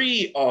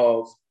degree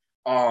of,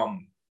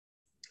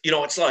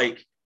 it's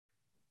like,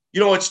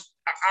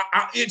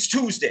 it's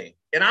Tuesday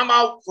and I'm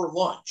out for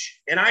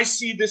lunch and I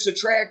see this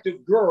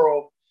attractive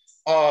girl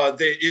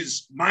that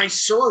is my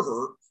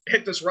server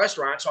at this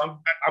restaurant. So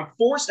I'm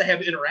forced to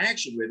have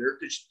interaction with her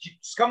because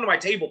she's come to my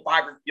table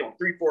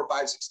 3, 4,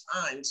 5, 6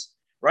 times.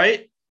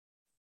 Right.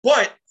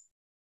 But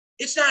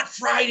it's not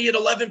Friday at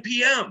 11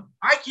 p.m.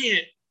 I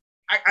can't,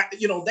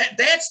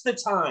 that's the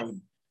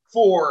time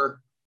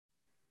for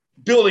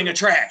building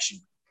attraction.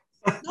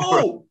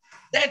 No,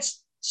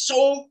 that's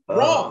so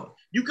wrong.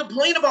 You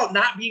complain about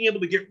not being able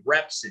to get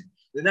reps in,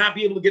 to not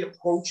be able to get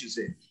approaches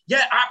in.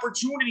 Yet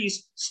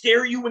opportunities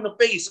stare you in the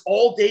face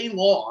all day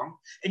long,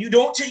 and you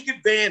don't take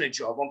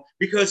advantage of them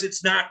because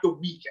it's not the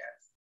weekend.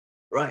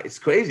 Right, it's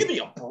crazy. Give me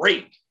a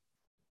break.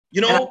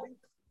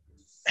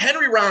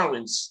 Henry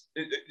Rollins.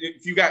 Do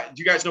you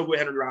guys know who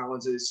Henry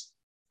Rollins is?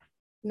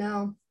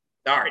 No.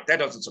 All right, that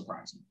doesn't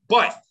surprise me.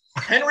 But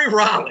Henry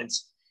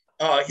Rollins,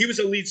 he was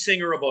a lead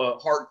singer of a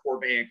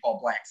hardcore band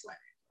called Black Flag.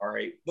 All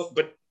right,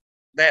 but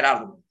that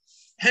out of the way.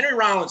 Henry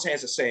Rollins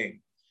has a saying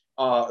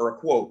or a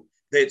quote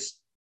that's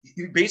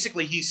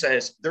basically, he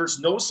says, there's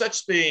no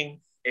such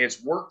thing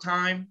as work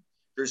time.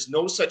 There's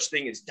no such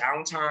thing as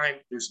downtime.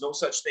 There's no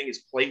such thing as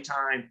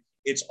playtime.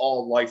 It's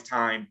all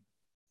lifetime.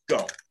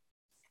 Go.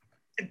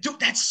 Dude,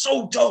 that's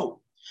so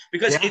dope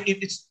because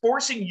it's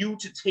forcing you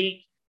to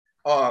take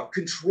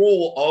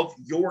control of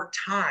your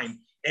time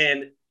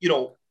and, you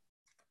know,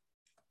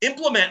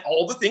 implement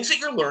all the things that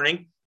you're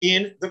learning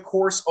in the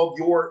course of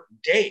your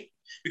day.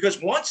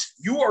 Because once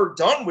you are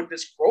done with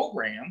this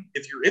program,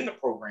 if you're in the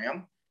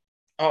program,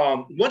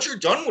 once you're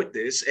done with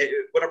this, at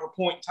whatever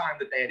point in time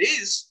that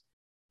is,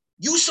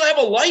 you still have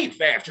a life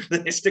after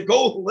this to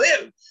go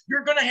live.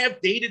 You're going to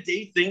have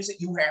day-to-day things that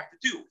you have to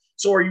do.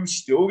 So are you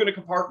still going to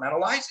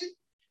compartmentalize it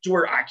to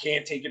where I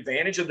can't take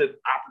advantage of the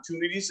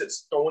opportunities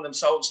that's throwing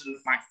themselves in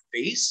my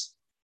face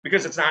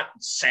because it's not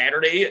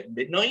Saturday at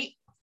midnight?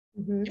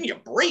 Mm-hmm. Give me a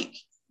break,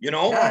 you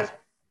know? Yeah.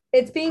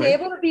 It's being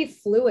able to be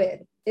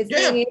fluid. It's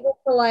being able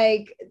to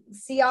like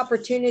see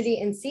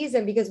opportunity and seize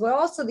them, because what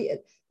also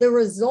the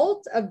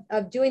result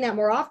of doing that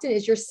more often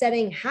is you're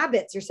setting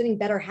habits. You're setting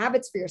better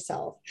habits for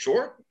yourself.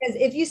 Sure. Because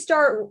if you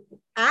start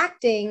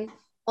acting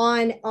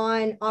on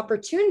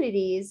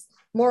opportunities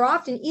more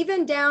often,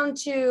 even down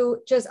to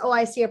just, oh,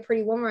 I see a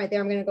pretty woman right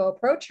there, I'm going to go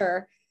approach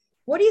her.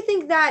 What do you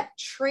think that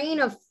train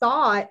of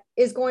thought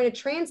is going to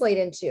translate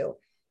into?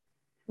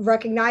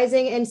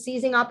 Recognizing and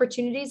seizing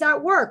opportunities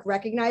at work,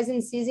 recognizing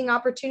and seizing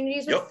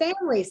opportunities with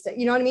families,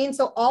 you know what I mean?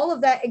 So all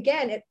of that,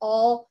 again, it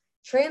all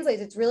translates.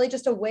 It's really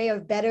just a way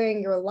of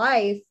bettering your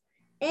life,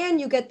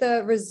 and you get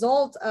the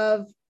result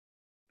of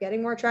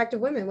getting more attractive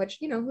women, which,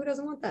 you know, who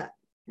doesn't want that?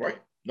 Right.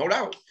 No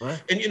doubt.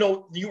 Right. And, you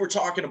know, you were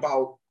talking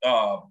about,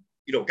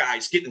 you know,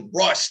 guys getting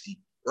rusty,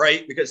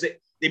 right? Because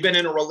they've been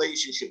in a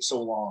relationship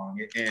so long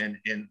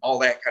and all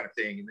that kind of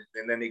thing.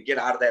 And then they get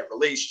out of that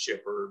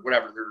relationship or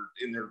whatever,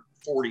 they're in their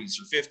 40s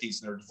or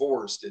 50s and they're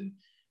divorced and,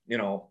 you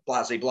know,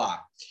 blah, blah, blah.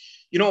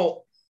 You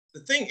know,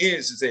 the thing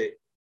is that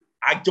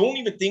I don't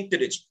even think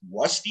that it's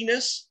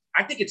rustiness.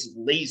 I think it's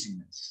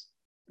laziness,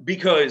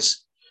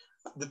 because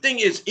the thing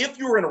is, if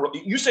you're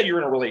you said you're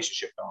in a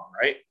relationship, Don,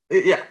 right?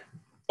 Yeah.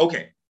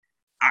 Okay.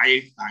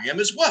 I am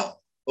as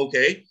well.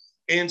 Okay.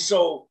 And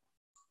so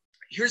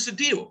here's the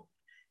deal.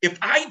 If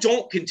I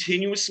don't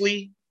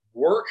continuously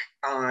work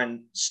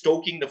on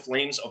stoking the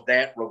flames of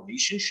that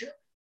relationship,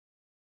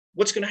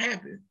 what's going to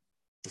happen?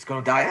 It's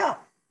going to die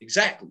out.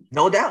 Exactly.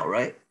 No doubt,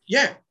 right?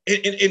 Yeah.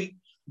 And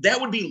that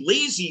would be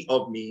lazy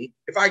of me.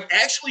 If I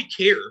actually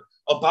care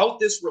about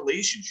this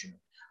relationship,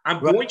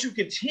 I'm going to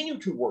continue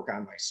to work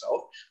on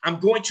myself. I'm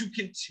going to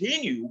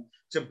continue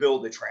to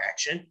build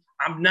attraction.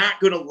 I'm not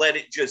going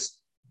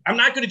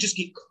to just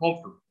get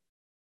comfortable.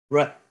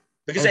 Right.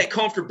 Because that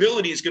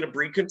comfortability is going to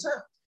breed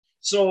contempt.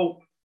 So,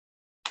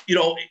 you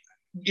know,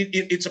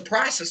 it's a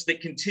process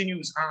that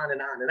continues on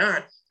and on and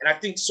on. And I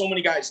think so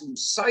many guys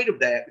lose sight of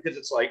that because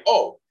it's like,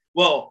 oh,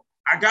 well,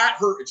 I got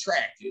her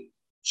attracted.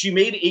 She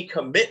made a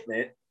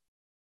commitment.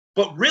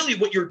 But really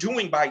what you're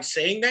doing by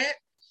saying that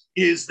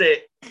is that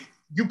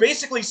you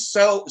basically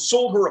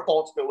sold her a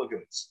false bill of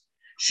goods.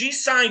 She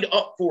signed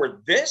up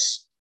for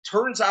this.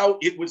 Turns out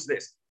it was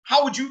this.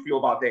 How would you feel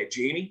about that,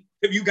 Jamie?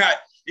 If you got,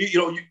 you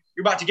know,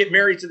 you're about to get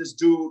married to this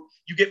dude,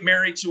 you get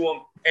married to him,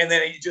 and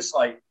then you just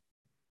like,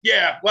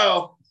 yeah,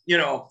 well, you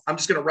know, I'm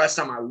just going to rest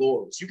on my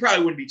laurels. You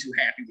probably wouldn't be too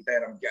happy with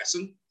that, I'm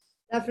guessing.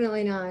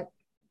 Definitely not.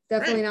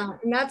 Definitely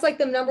not. And that's like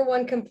the number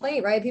one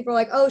complaint, right? People are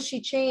like, oh,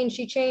 she changed,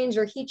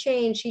 or he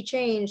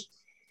changed.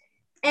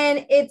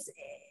 And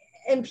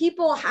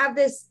people have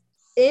this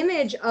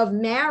image of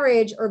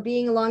marriage or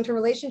being in long-term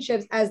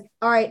relationships as,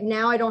 all right,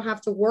 now I don't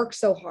have to work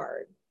so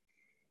hard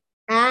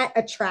at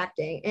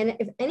attracting. And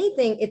if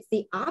anything, it's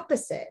the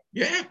opposite.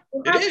 Yeah,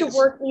 you have to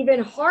work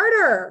even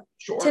harder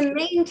to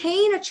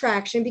maintain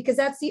attraction, because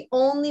that's the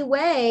only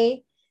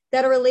way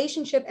that a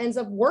relationship ends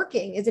up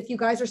working, is if you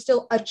guys are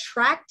still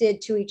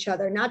attracted to each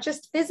other, not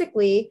just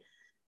physically,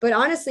 but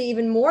honestly,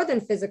 even more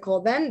than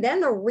physical. Then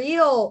the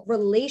real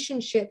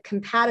relationship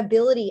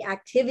compatibility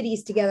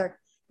activities together,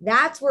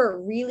 that's where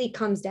it really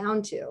comes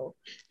down to.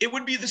 It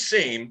would be the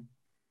same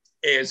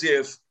as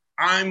if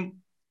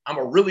I'm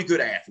a really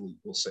good athlete,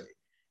 we'll say,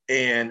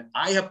 and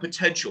I have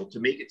potential to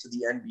make it to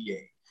the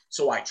NBA.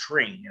 So I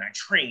train and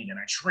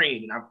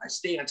I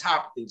stay on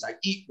top of things. I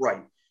eat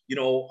right, you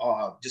know,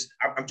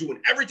 I'm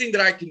doing everything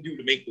that I can do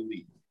to make the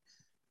league.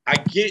 I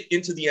get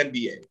into the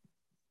NBA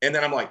and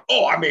then I'm like,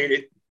 oh, I made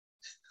it.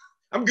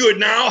 I'm good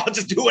now. I'll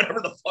just do whatever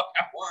the fuck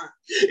I want.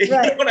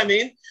 Right. You know what I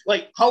mean?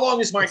 Like, how long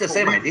is my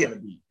career going to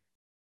be?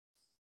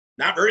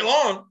 Not very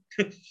long.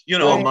 You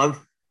know, a month.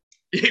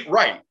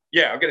 Right.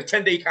 Yeah. I've got a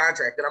 10-day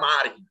contract and I'm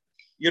out of here.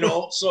 You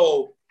know,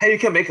 so. Hey, you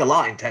can make a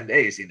lot in 10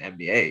 days in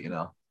NBA, you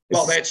know.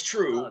 Well, that's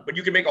true, but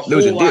you can make a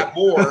whole lot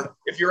more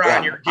if you're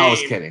on your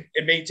game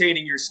and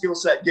maintaining your skill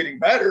set, getting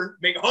better,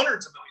 make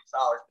hundreds of millions of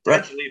dollars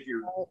potentially if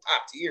you're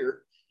top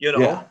tier, you know.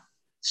 Yeah.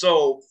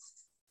 So,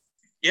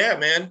 yeah,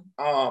 man.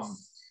 I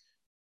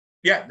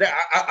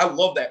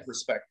love that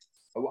perspective.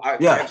 I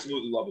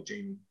absolutely love it,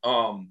 Jamie.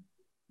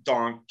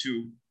 Dawn,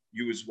 to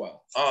you as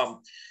well.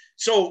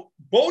 So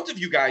both of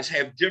you guys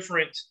have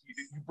different.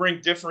 You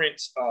bring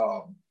different.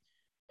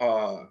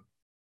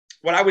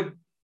 What I would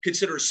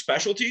consider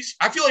specialties.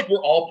 I feel like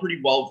we're all pretty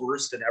well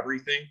versed in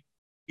everything,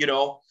 you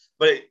know,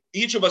 but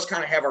each of us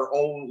kind of have our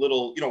own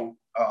little, you know,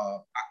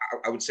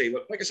 I would say,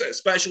 like I said, a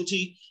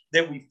specialty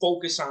that we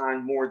focus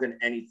on more than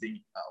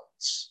anything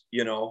else,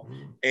 you know?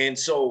 And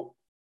so,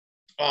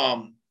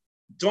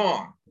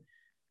 Dawn,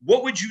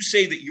 what would you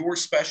say that your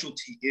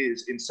specialty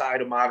is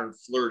inside of modern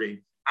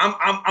flirting?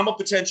 I'm a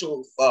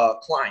potential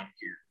client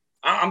here.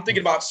 I'm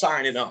thinking about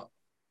signing up.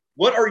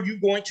 What are you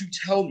going to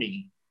tell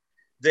me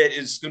that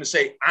is going to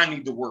say, I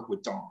need to work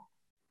with Dawn?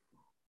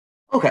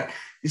 Okay.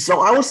 So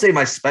I would say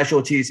my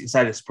specialties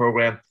inside this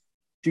program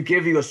to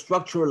give you a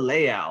structured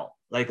layout,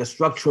 like a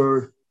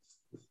structured,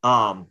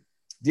 the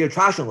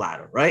attraction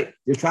ladder, right?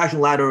 The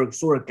attraction ladder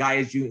sort of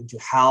guides you into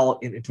how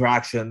an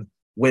interaction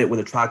with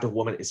attractive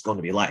woman is going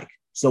to be like.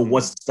 So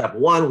what's step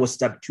one? What's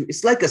step two?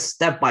 It's like a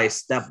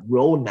step-by-step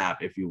roadmap,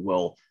 if you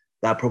will,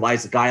 that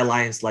provides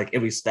guidelines like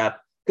every step.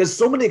 Because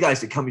so many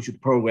guys that come into the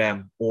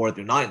program or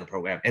they're not in the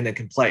program and then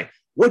complain,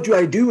 what do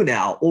I do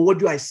now? Or what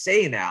do I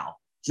say now?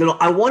 So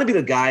I want to be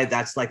the guy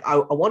that's like, I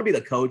want to be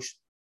the coach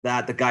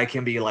that the guy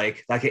can be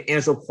like, that can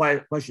answer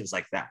questions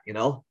like that. You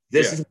know,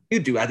 this is what you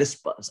do at this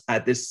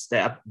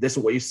step. This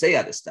is what you say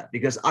at this step,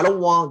 because I don't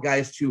want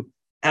guys to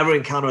ever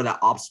encounter that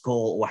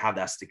obstacle or have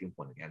that sticking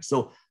point again.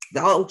 So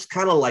that was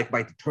kind of like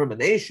my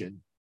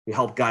determination to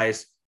help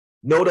guys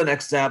know the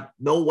next step,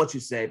 know what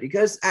you say,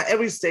 because at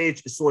every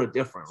stage is sort of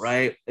different,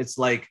 right? It's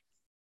like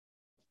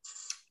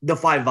the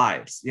 5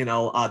 vibes, you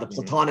know, the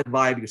platonic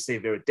vibe, you say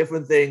very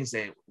different things,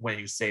 and when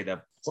you say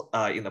the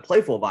in the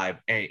playful vibe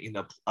and in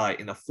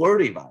the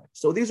flirty vibe.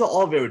 So these are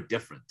all very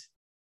different,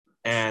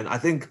 and I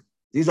think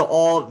these are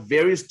all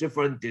various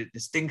different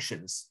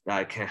distinctions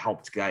that can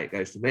help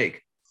guys to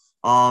make.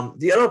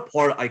 The other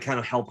part I kind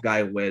of help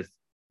guy with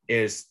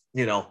is,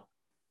 you know,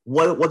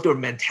 what their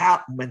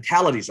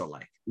mentalities are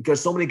like,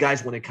 because so many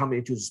guys, when they come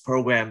into this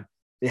program,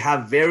 they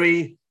have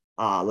very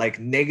like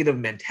negative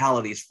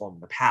mentalities from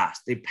the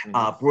past. They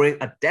bring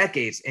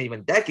decades and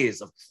even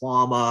decades of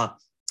trauma,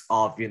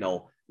 of, you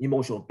know,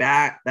 emotional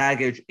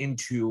baggage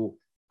into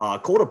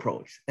code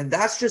approach, and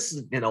that's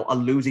just, you know, a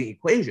losing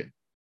equation.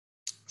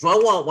 So I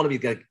want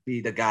to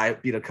be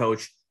the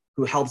coach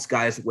who helps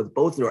guys with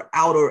both their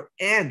outer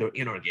and their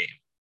inner game.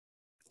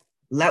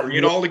 Bring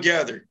it all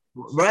together,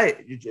 right?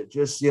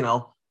 Just, you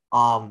know,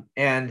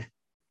 and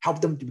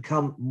help them to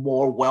become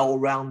more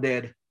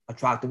well-rounded,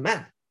 attractive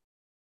men.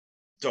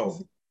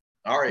 Dope.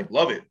 All right,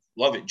 love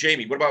it.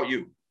 Jamie, what about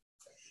you?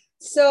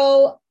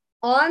 So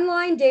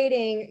online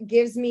dating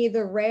gives me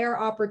the rare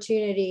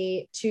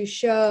opportunity to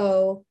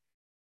show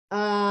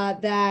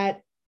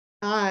that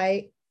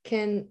I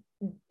can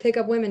pick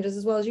up women just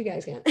as well as you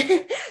guys can.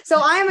 So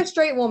I am a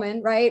straight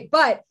woman, right?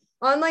 But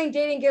online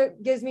dating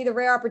gives me the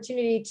rare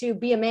opportunity to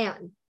be a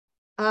man,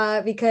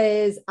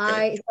 because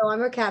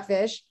I'm a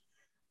catfish,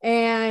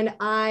 and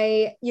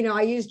I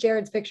use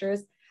Jared's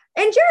pictures,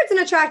 and Jared's an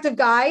attractive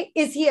guy.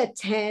 Is he a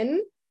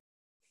 10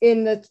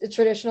 in the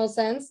traditional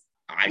sense?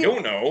 I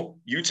don't know.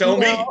 You tell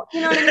me.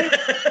 You know what I mean?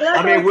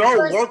 I mean, we all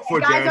work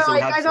for Jared.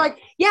 Guys are like,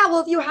 yeah,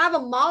 well, if you have a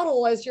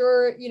model as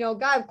your,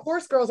 guy, of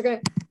course girls are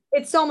going to,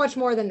 it's so much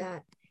more than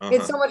that.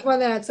 It's so much more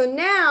than that. So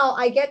now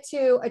I get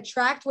to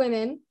attract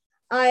women.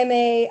 I'm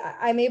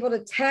able to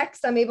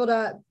text. I'm able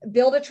to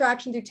build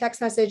attraction through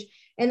text message.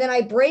 And then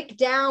I break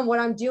down what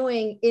I'm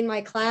doing in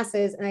my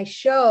classes, and I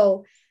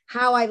show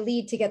how I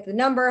lead to get the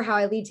number, how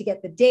I lead to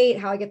get the date,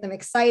 how I get them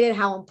excited,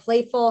 how I'm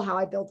playful, how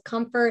I build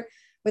comfort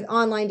with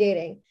online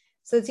dating.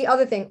 So it's the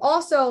other thing.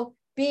 Also,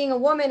 being a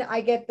woman,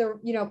 I get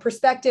the,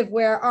 perspective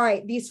where, all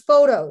right, these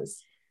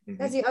photos,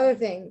 that's the other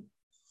thing.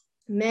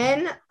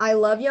 Men, I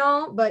love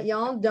y'all, but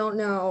y'all don't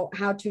know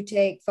how to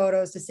take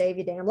photos to save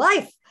your damn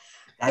life.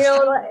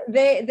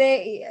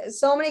 They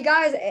so many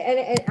guys,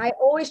 and I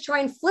always try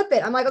and flip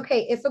it. I'm like,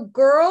 okay, if a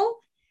girl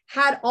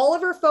had all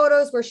of her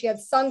photos where she had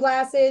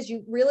sunglasses,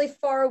 you really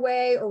far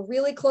away or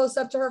really close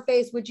up to her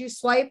face, would you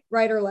swipe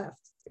right or left?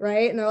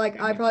 Right. And they're like,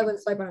 I probably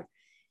wouldn't swipe on.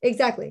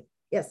 Exactly.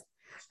 Yes.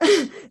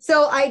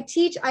 So I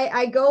teach,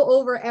 I go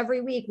over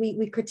every week.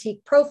 We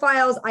critique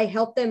profiles. I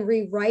help them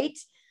rewrite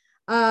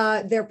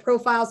their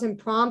profiles and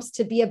prompts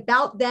to be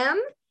about them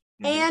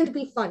and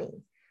be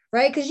funny.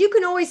 Right. Because you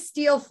can always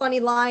steal funny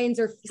lines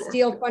or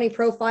steal funny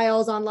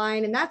profiles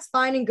online. And that's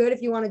fine and good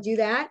if you want to do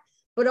that.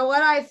 But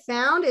what I've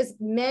found is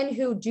men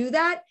who do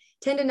that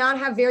tend to not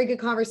have very good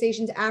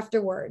conversations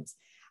afterwards,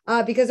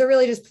 because they're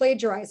really just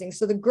plagiarizing.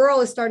 So the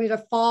girl is starting to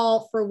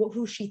fall for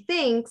who she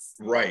thinks.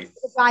 Right.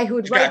 The guy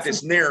who got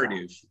this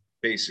narrative,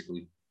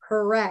 basically.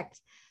 Correct.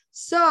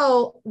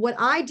 So what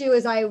I do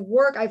is I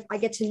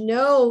get to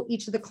know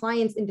each of the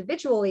clients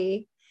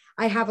individually.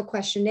 I have a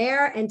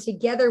questionnaire, and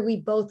together we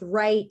both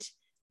write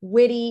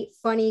witty,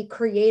 funny,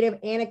 creative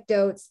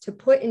anecdotes to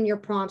put in your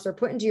prompts or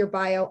put into your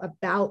bio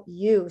about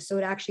you. So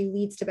it actually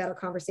leads to better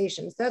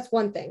conversations. That's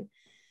one thing.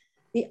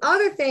 The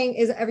other thing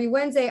is every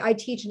Wednesday, I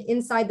teach an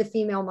Inside the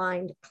Female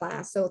Mind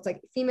class. So it's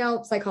like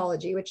female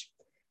psychology, which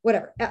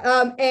whatever.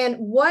 And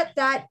what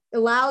that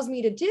allows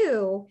me to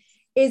do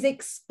is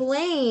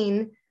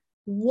explain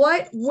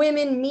what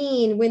women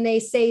mean when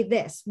they say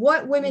this,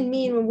 what women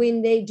mean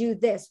when they do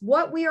this,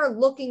 what we are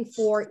looking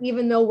for,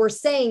 even though we're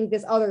saying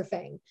this other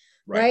thing.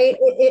 Right.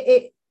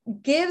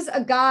 gives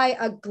a guy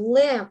a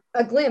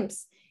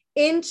glimpse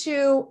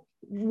into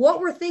what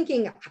we're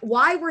thinking,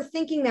 why we're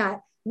thinking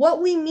that,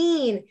 what we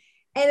mean.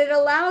 And it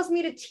allows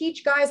me to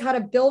teach guys how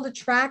to build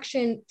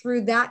attraction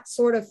through that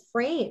sort of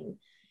frame.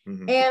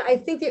 Mm-hmm. And I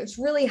think that it's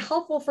really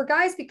helpful for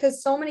guys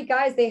because so many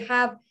guys, they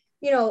have,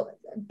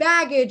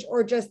 baggage,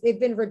 or just they've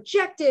been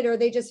rejected, or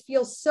they just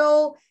feel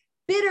so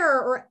bitter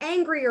or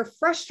angry or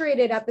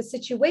frustrated at the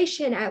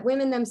situation, at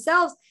women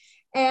themselves.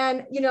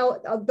 And,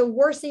 the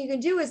worst thing you can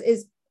do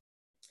is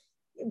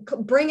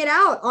bring it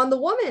out on the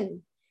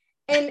woman.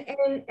 And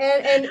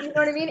you know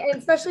what I mean? And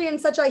especially in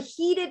such a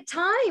heated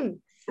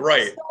time.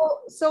 Right.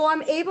 So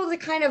I'm able to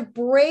kind of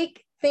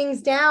break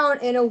things down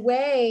in a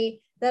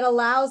way that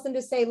allows them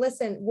to say,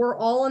 listen, we're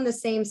all on the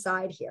same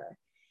side here.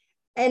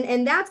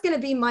 And that's going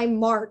to be my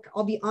mark.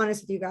 I'll be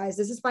honest with you guys.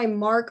 This is my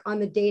mark on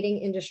the dating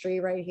industry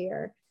right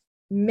here.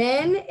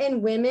 Men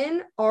and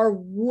women are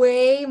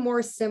way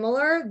more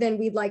similar than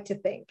we'd like to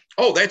think.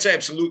 Oh, that's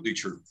absolutely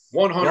true.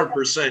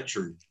 100%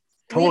 true.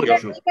 Totally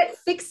true. We get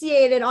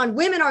fixated on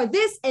women are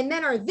this and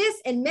men are this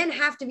and men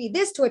have to be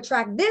this to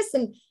attract this.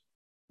 And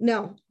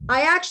no,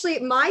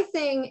 my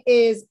thing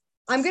is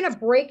I'm going to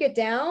break it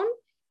down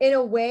in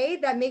a way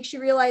that makes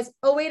you realize,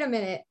 oh, wait a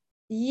minute.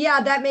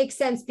 Yeah, that makes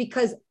sense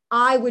because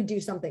I would do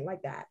something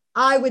like that.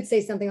 I would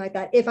say something like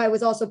that if I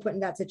was also put in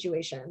that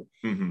situation.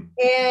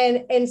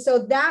 Mm-hmm. And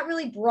so that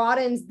really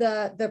broadens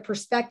the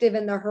perspective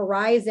and the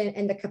horizon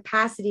and the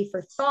capacity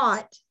for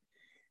thought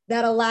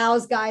that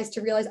allows guys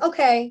to realize,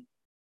 okay,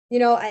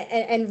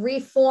 and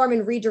reform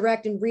and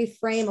redirect and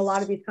reframe a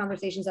lot of these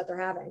conversations that they're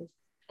having.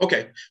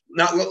 Okay.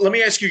 Now, let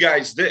me ask you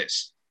guys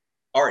this.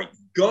 All right.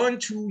 Gun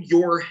to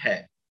your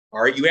head.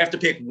 All right. You have to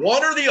pick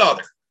one or the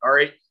other. All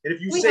right. And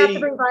if you we have to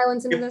bring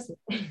violence into this.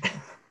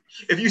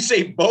 If you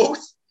say both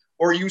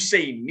or you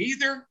say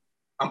neither,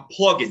 I'm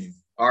plugging you.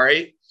 All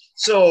right.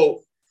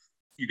 So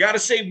you got to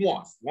say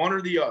one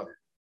or the other.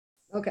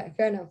 Okay.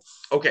 Fair enough.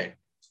 Okay.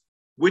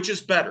 Which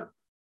is better?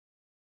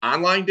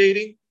 Online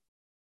dating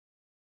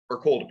or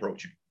cold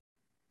approaching?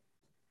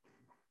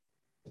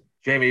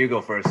 Jamie, you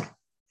go first.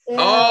 Yeah.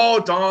 Oh,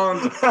 Dawn.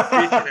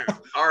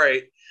 All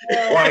right.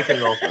 Well, I can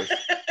go first.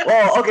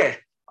 Well, okay.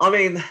 I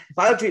mean,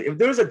 if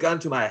there's a gun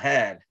to my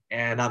head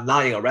and I'm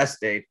not in arrest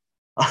state,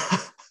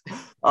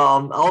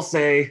 I'll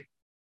say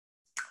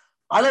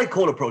I like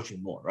cold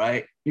approaching more,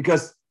 right?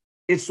 Because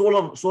it's sort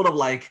of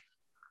like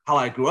how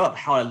I grew up,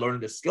 how I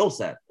learned the skill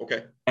set.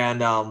 Okay.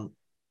 And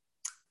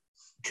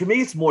to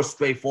me, it's more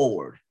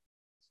straightforward.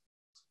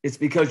 It's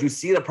because you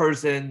see the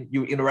person,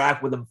 you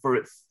interact with them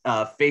for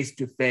face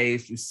to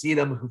face. You see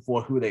them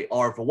for who they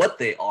are, for what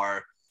they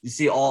are.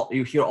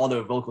 You hear all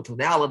their vocal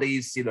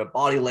tonalities, see their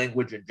body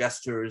language and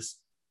gestures.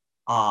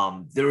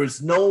 There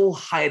is no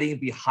hiding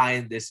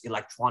behind this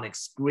electronic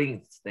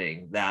screen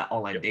thing that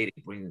online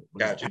dating brings.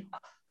 Gotcha.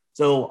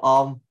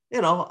 So,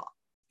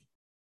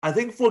 I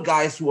think for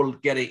guys who are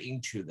getting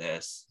into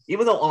this,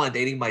 even though online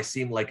dating might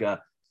seem like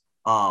a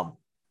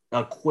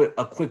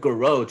quicker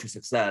road to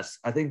success,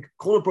 I think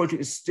cold approaching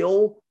is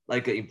still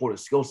like an important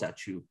skill set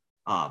to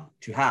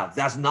have.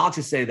 That's not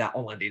to say that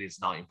online dating is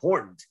not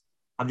important.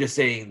 I'm just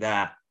saying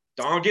that.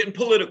 Don getting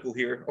political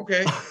here.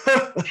 Okay.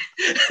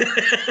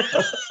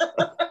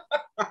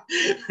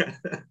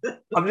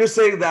 I'm just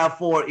saying that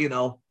for,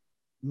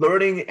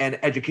 learning and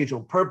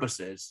educational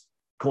purposes,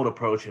 cold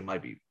approaching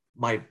might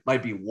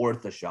be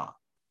worth a shot.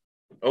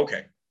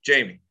 Okay.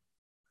 Jamie,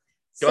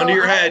 gun to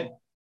your head.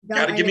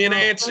 Got to give me an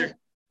answer.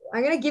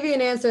 I'm going to give you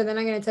an answer, then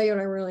I'm going to tell you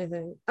what I really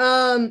think.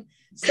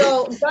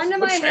 So gun to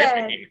my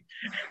head.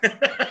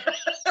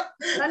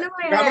 I'm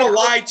going to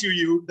lie to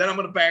you, then I'm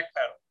going to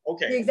backpedal.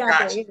 Okay.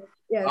 Exactly. Gotcha.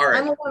 Yes. All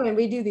right. I'm a woman.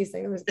 We do these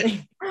things.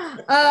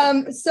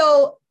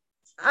 So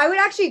I would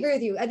actually agree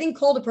with you. I think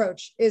cold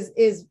approach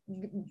is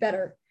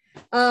better.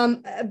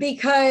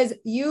 Because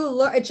you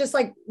learn, it's just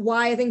like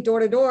why I think door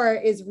to door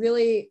is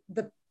really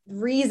the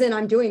reason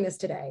I'm doing this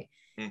today.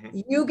 Mm-hmm.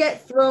 You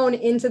get thrown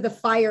into the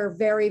fire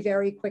very,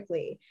 very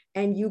quickly,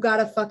 and you got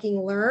to fucking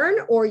learn,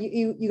 or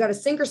you got to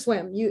sink or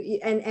swim.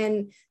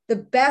 And the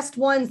best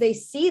ones, they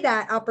see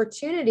that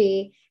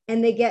opportunity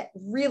and they get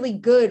really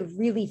good,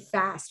 really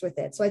fast with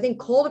it. So I think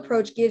cold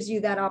approach gives you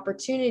that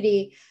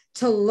opportunity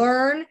to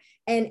learn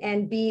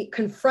and be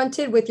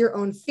confronted with your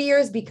own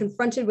fears, be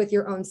confronted with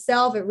your own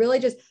self. It really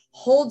just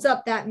holds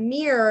up that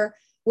mirror.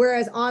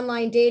 Whereas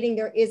online dating,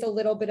 there is a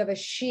little bit of a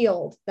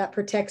shield that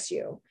protects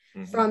you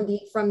from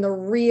the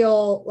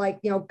real,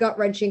 gut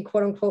wrenching,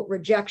 quote unquote,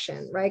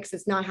 rejection, right? Because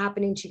it's not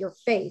happening to your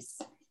face.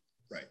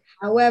 Right.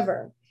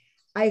 However,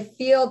 I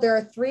feel there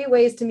are 3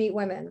 ways to meet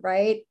women,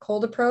 right?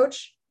 Cold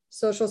approach,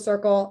 social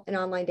circle, and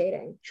online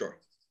dating. Sure.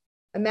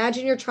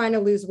 Imagine you're trying to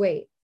lose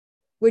weight.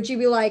 Would you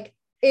be like,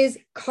 is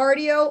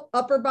cardio,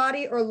 upper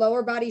body, or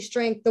lower body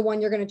strength the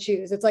one you're going to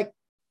choose? It's like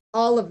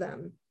all of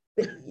them.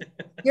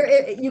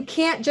 You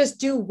can't just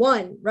do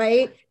one,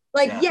 right?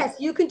 Yes,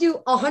 you can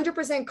do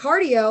 100%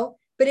 cardio,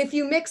 but if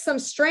you mix some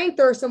strength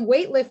or some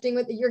weightlifting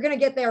with it, you're going to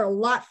get there a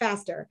lot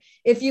faster.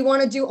 If you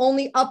want to do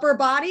only upper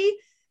body,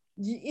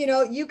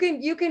 you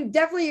can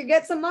definitely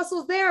get some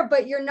muscles there,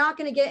 but you're not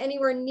going to get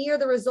anywhere near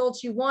the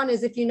results you want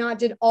as if you not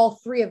did all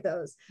three of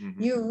those.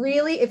 You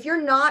really, if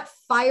you're not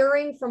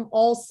firing from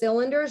all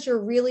cylinders,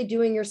 you're really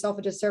doing yourself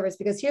a disservice.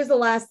 Because here's the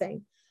last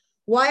thing,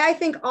 why I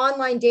think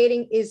online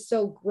dating is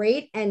so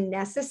great and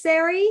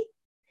necessary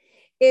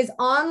is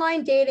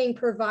online dating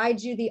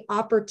provides you the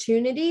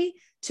opportunity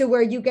to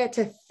where you get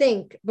to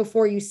think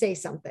before you say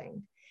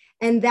something.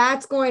 And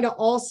that's going to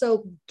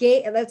also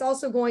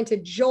going to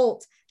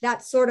jolt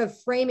that sort of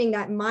framing,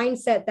 that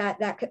mindset,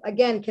 that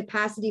again,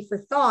 capacity for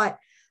thought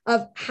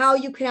of how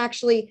you can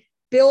actually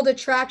build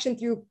attraction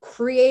through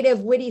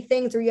creative, witty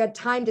things where you had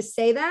time to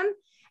say them.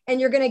 And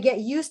you're going to get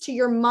used to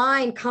your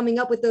mind coming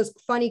up with those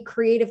funny,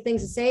 creative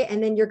things to say.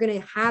 And then you're going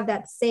to have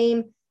that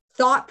same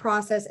thought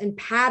process and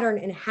pattern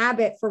and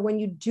habit for when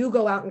you do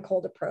go out and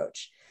cold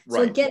approach. Right.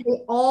 So again,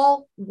 they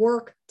all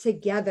work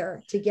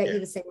together to get you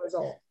the same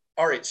result.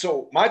 All right.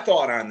 So my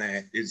thought on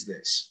that is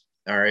this.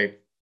 All right.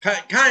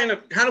 Kind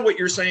of what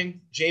you're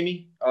saying,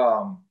 Jamie,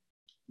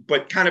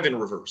 but kind of in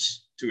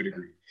reverse to a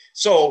degree.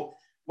 So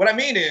what I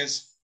mean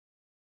is,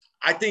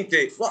 I think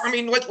that, well, I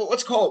mean,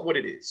 let's call it what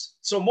it is.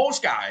 So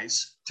most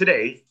guys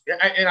today,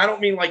 and I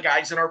don't mean like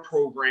guys in our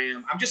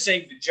program, I'm just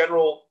saying the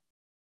general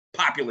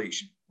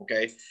population,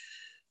 okay,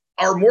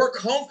 are more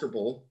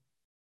comfortable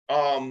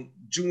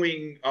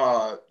doing,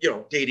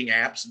 dating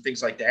apps and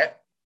things like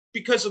that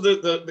because of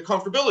the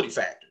comfortability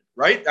factor,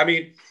 right? I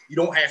mean, you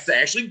don't have to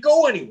actually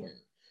go anywhere.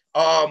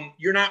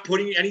 You're not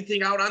putting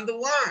anything out on the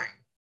line,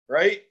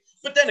 right?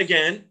 But then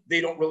again,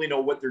 they don't really know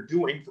what they're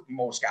doing for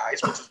most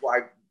guys, which is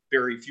why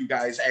very few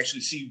guys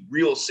actually see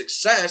real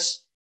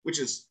success, which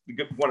is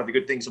one of the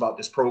good things about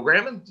this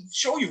program, and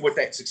show you what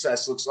that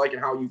success looks like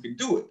and how you can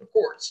do it, of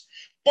course.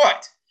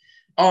 But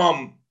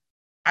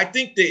I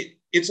think that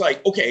it's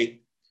like,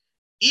 okay,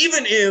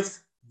 even if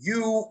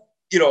you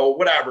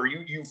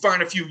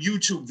find a few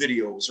YouTube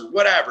videos or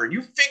whatever, and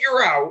you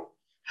figure out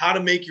how to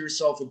make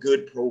yourself a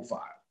good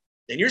profile,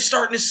 then you're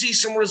starting to see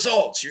some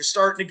results. You're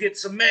starting to get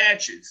some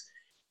matches.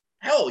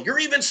 Hell, you're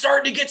even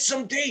starting to get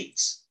some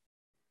dates.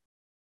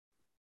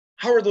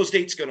 How are those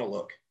dates going to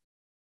look?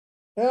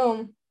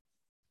 Boom.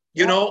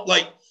 You're not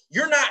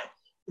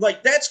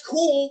like, that's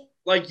cool.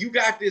 Like you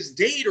got this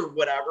date or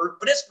whatever,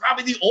 but it's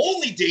probably the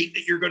only date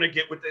that you're going to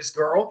get with this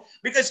girl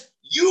because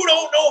you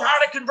don't know how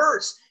to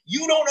converse.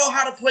 You don't know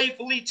how to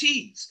playfully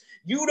tease.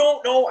 You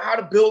don't know how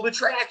to build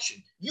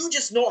attraction. You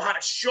just know how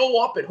to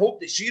show up and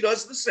hope that she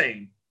does the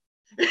same.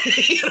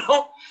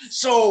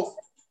 So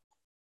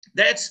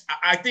that's,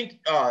 I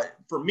think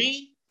for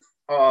me,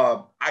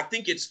 I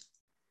think it's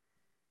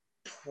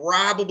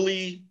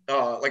probably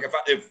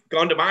if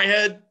gun to my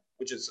head,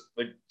 which is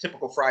a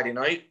typical Friday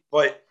night,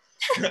 but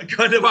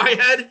gun to my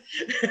head.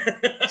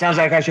 Sounds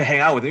like I should hang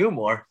out with you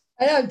more.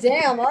 I know,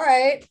 damn, all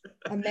right.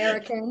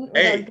 American.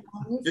 Hey,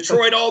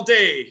 Detroit all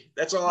day.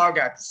 That's all I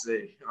got to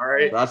say. All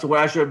right. That's where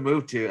I should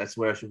move to. All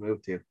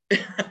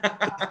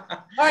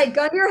right,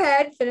 gun to your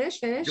head.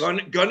 Finish.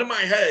 Gun to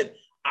my head.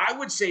 I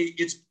would say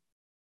it's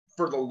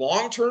for the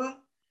long term.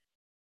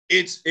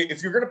 It's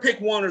if you're going to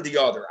pick one or the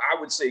other, I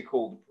would say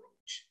cold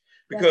approach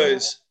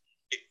because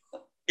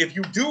if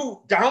you do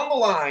down the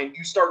line,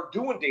 you start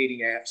doing dating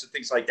apps and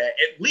things like that.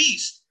 At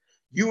least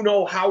you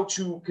know how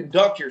to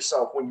conduct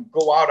yourself when you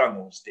go out on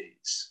those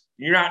dates.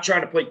 You're not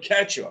trying to play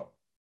catch up,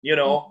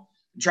 and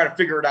try to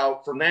figure it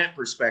out from that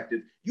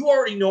perspective. You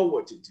already know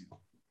what to do,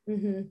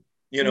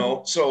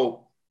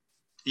 So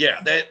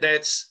yeah,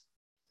 that's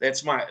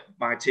my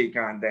take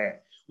on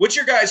that. What's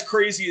your guys'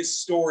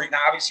 craziest story? Now,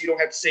 obviously, you don't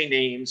have to say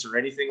names or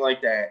anything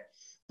like that,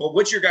 but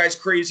what's your guys'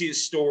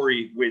 craziest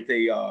story with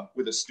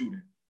a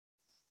student?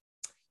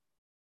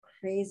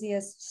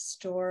 Craziest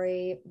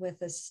story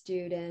with a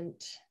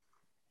student.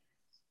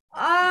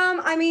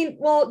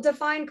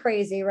 Define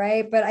crazy,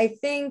 right? But I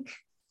think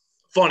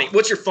funny.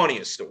 What's your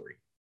funniest story?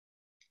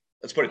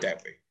 Let's put it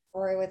that way.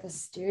 Story with a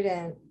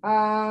student.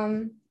 I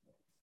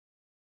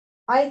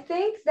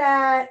think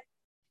that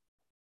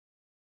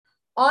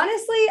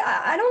honestly,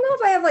 I don't know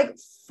if I have like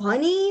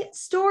funny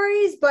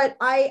stories, but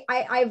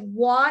I've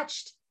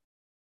watched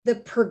the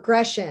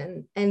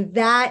progression, and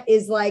that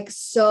is like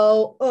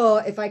so,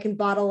 if I can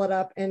bottle it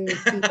up and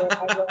keep it,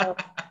 I will.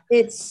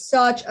 It's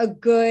such a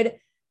good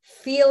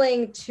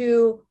feeling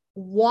to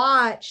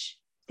watch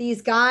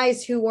these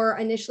guys who were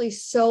initially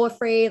so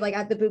afraid, like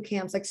at the boot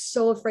camps, like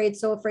so afraid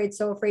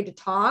to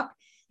talk,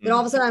 that all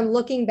of a sudden I'm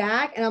looking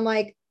back and I'm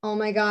like, oh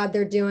my God,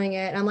 they're doing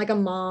it. And I'm like a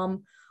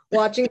mom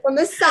watching from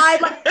the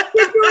side, like,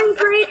 you're doing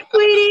great,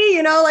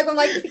 sweetie. Like I'm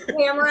like the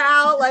camera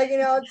out, like,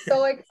 it's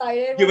so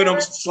excited. Giving them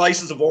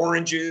slices of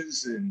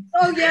oranges and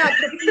oh yeah,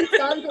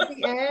 suns at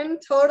the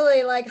end.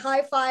 Totally, like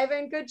high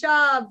fiving, good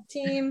job,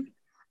 team.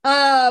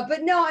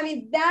 But no, I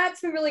mean,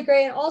 that's been really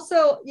great. And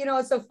also,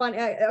 it's so funny.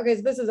 Okay,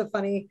 so this is a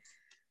funny,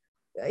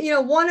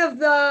 one of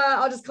the,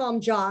 I'll just call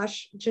him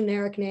Josh,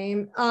 generic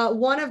name.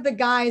 One of the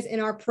guys in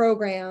our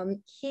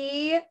program,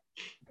 he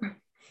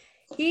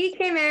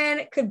came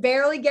in, could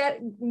barely get,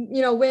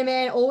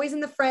 women, always in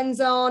the friend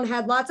zone,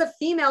 had lots of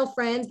female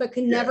friends, but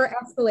could never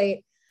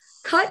escalate.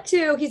 Cut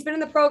to, he's been in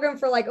the program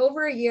for like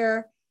over a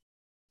year.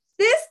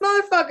 This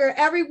motherfucker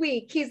every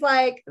week, he's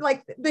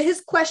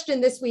his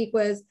question this week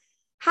was,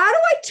 how do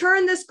I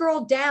turn this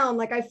girl down?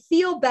 Like, I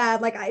feel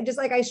bad. Like,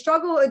 I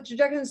struggle with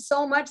rejection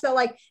so much that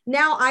like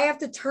now I have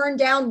to turn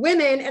down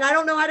women and I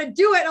don't know how to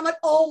do it. And I'm like,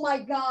 oh my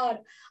God,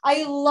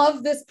 I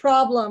love this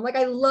problem. Like,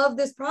 I love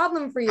this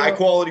problem for you. High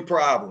quality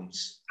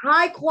problems.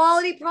 High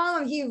quality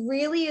problem. He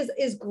really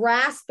is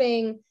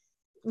grasping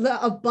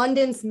the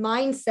abundance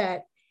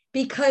mindset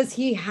because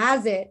he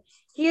has it.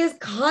 He is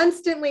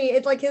constantly,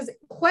 it's like his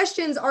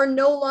questions are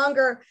no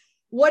longer,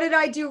 what did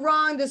I do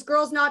wrong? This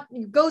girl's not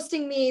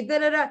ghosting me. Da,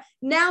 da, da.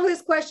 Now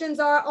his questions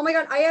are, oh my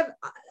God,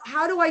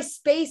 how do I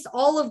space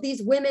all of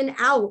these women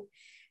out?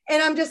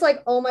 And I'm just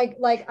like, oh my,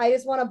 like, I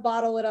just want to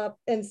bottle it up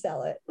and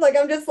sell it. Like,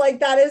 I'm just like,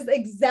 that is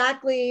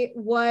exactly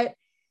what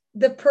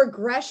the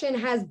progression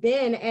has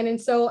been. And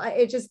so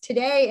it just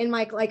today in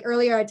my, like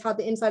earlier, I taught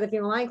the Inside the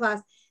Female Mind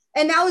class.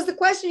 And that was the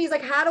question. He's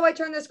like, how do I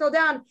turn this girl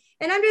down?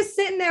 And I'm just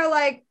sitting there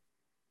like,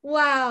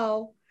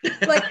 wow.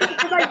 Like,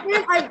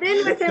 I've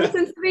been with him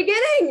since the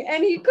beginning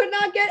and he could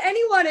not get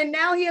anyone. And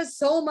now he has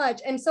so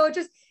much. And so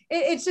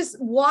it's just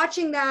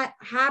watching that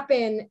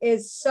happen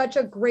is such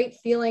a great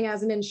feeling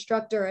as an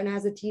instructor and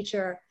as a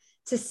teacher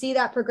to see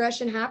that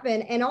progression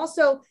happen. And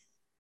also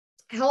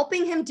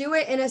helping him do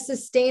it in a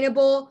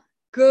sustainable,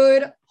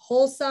 good,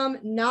 wholesome,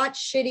 not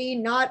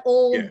shitty, not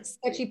old,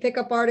 sketchy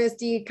pickup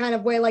artisty kind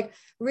of way. Like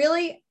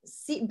really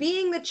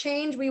being the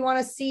change we want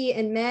to see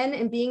in men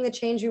and being the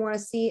change we want to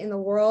see in the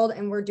world.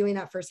 And we're doing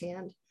that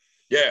firsthand.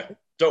 Yeah,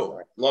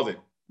 dope. Love it.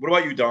 What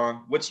about you,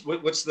 Don? What's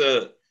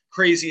the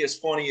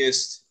craziest,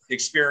 funniest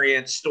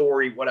experience,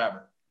 story,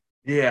 whatever?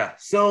 Yeah.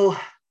 So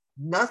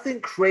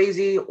nothing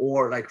crazy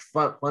or like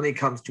funny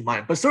comes to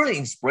mind, but certainly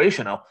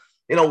inspirational.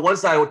 You know,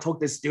 once I took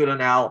this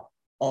student out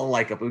on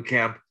like a boot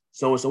camp,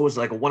 so it was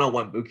like a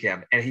one-on-one boot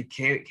camp, and he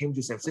came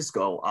to San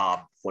Francisco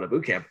for the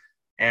boot camp,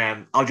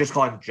 and I'll just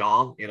call him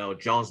John. You know,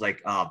 John's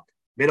like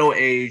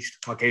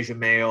middle-aged Caucasian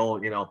male,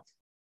 you know,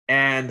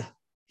 and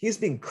he's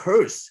been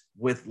cursed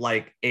with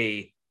like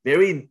a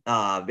very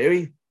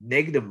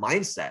negative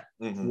mindset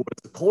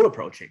towards the cold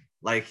approaching.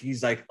 Like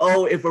he's like,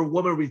 oh, if a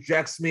woman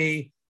rejects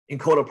me in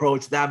cold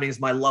approach, that means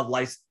my love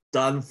life's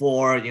done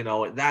for. You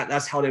know,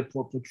 that's how they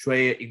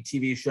portray it in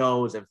TV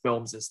shows and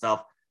films and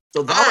stuff.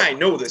 So I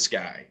know this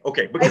guy.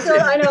 Okay, but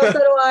I know, so do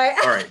I.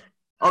 All right.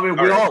 I mean,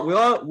 we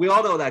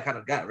all know that kind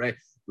of guy, right?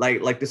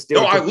 Like the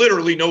stereotype. No, I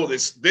literally know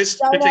this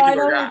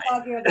particular guy.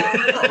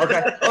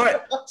 Okay, all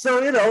right.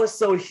 So you know,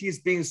 so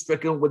he's being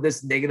stricken with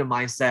this negative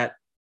mindset,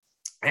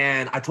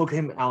 and I took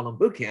him out on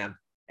boot camp,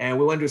 and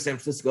we went to San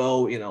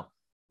Francisco. You know,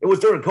 it was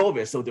during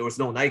COVID, so there was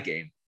no night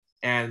game,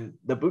 and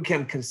the boot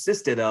camp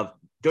consisted of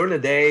during the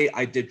day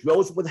I did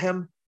drills with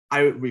him. I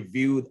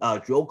reviewed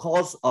drill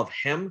calls of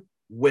him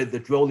with the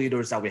drill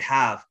leaders that we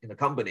have in the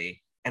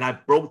company. And I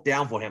broke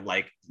down for him,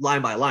 like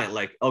line by line,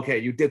 like, okay,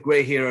 you did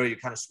great here. You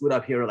kind of screwed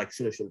up here. Like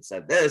should have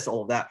said this,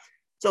 all of that.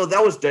 So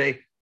that was day.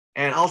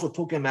 And I also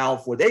took him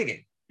out for day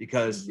game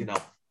because, you know,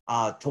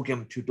 took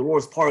him to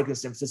Dolores Park in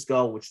San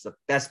Francisco, which is the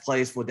best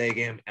place for day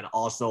game. And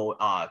also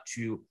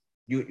to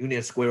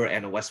Union Square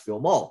and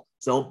Westfield Mall.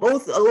 So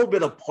both a little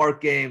bit of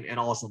park game and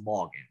also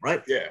mall game,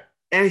 right? Yeah.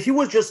 And he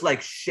was just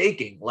like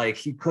shaking, like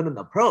he couldn't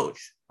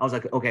approach. I was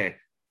like, okay,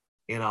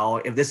 you know,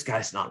 if this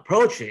guy's not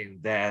approaching,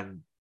 then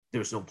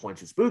there's no point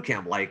to this boot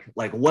camp. Like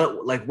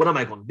what am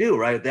I going to do,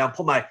 right? Then I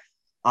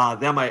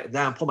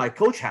put my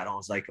coach hat on.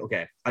 It's like,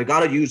 okay, I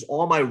got to use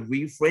all my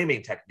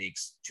reframing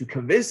techniques to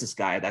convince this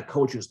guy that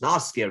coaching is not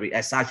scary.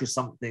 It's actually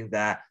something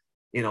that,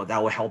 you know,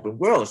 that will help him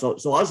grow. So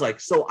I was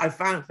like, so I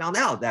found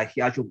out that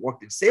he actually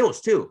worked in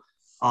sales too.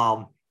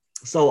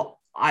 So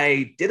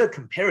I did a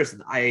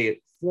comparison. I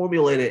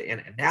formulated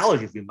an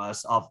analogy, if you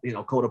must, of, you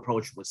know, cold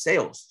approach with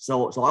sales.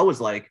 So I was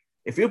like,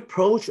 if you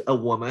approach a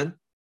woman,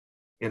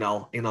 you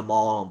know, in a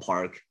mall and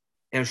park,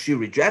 and she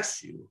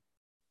rejects you,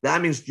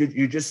 that means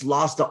you just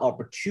lost the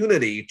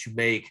opportunity to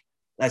make,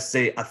 let's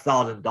say,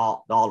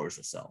 $1,000 or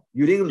so.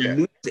 You didn't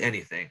lose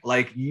anything.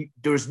 Like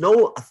there's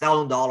no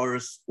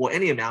 $1,000 or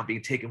any amount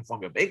being taken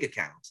from your bank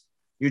account.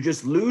 You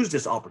just lose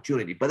this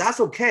opportunity, but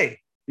that's okay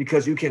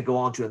because you can go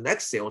on to the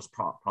next sales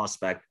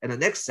prospect and the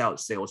next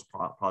sales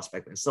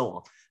prospect and so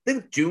on. I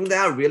think doing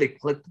that really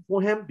clicked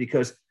for him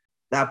because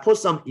that put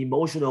some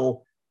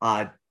emotional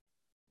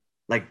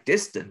like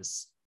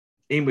distance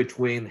in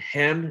between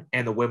him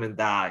and the women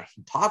that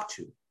he talked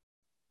to.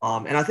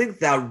 And I think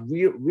that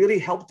really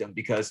helped him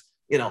because,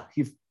 you know,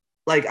 he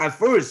like at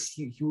first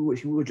he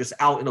was just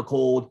out in the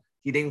cold.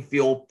 He didn't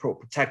feel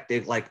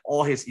protected. Like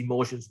all his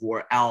emotions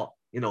were out,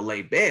 you know,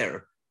 laid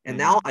bare. And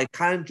now I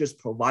kind of just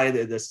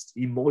provided this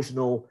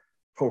emotional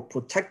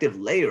protective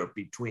layer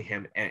between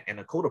him and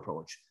a cold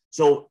approach.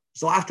 So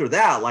after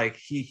that, like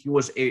he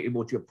was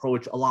able to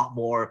approach a lot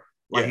more.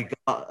 Like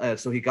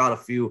he got a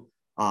few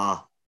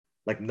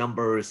like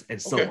numbers and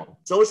so on.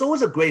 So it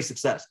was a great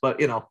success.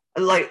 But you know,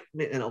 like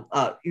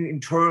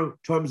in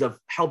terms of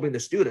helping the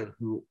student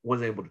who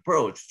wasn't able to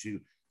approach to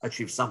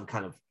achieve some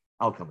kind of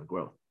outcome and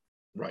growth.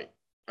 Right.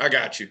 I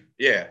got you.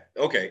 Yeah.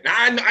 Okay. Now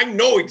I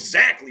know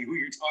exactly who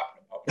you're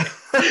talking about.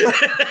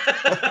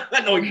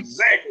 I know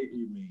exactly who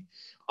you mean.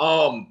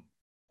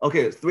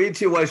 Okay, 3,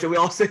 2, 1. Should we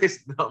all say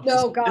no?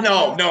 No, God.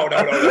 No.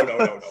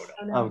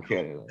 I'm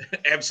kidding.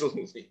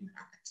 Absolutely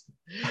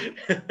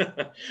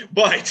not.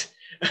 But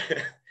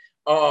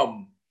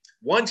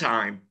one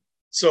time,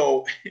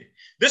 so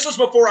this was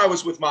before I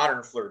was with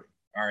Modern Flirting.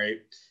 All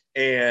right.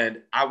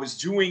 And I was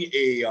doing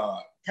a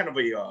kind of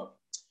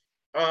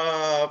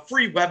a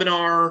free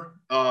webinar,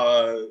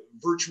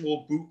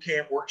 virtual boot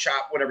camp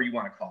workshop, whatever you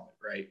want to call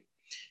it, right?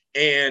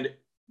 And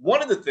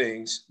one of the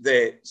things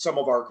that some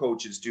of our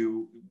coaches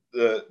do,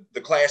 the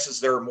classes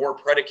that are more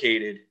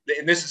predicated,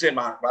 and this is I'm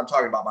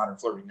talking about Modern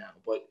Flirting now,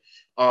 but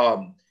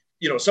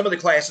some of the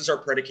classes are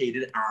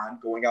predicated on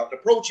going out and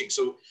approaching.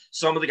 So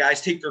some of the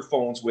guys take their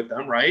phones with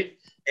them, right?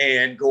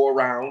 And go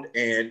around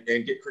and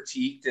get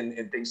critiqued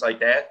and things like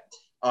that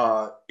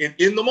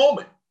in the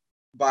moment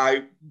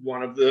by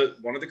one of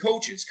the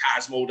coaches.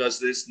 Cosmo does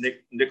this,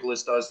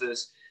 Nicholas does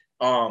this.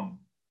 Well,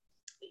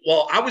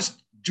 I was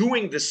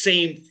doing the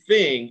same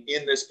thing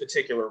in this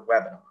particular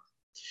webinar.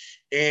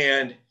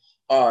 And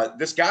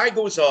this guy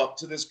goes up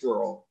to this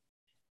girl.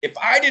 If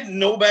I didn't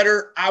know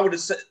better, I would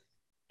have said,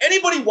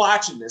 anybody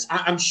watching this,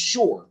 I'm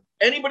sure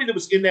anybody that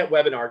was in that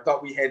webinar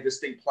thought we had this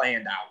thing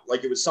planned out.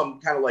 Like it was some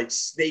kind of like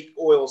snake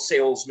oil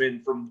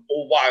salesman from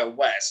Old Wild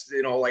West,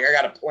 like I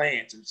got a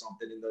plant or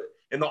something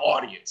in the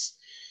audience.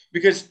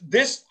 Because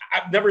this,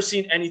 I've never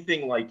seen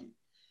anything like it.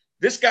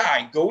 This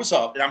guy goes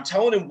up and I'm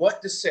telling him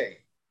what to say,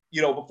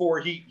 before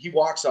he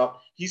walks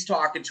up, he's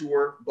talking to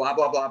her, blah,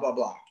 blah, blah, blah,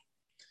 blah.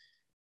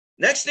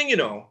 Next thing you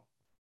know,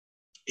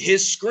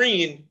 his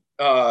screen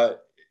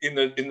in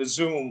the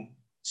Zoom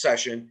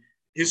session,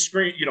 his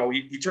screen,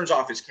 he turns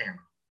off his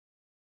camera.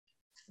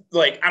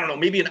 Like, I don't know,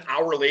 maybe an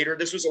hour later,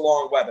 this was a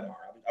long webinar.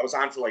 I was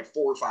on for like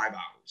 4 or 5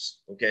 hours.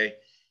 Okay.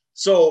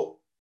 So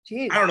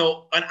Jeez. I don't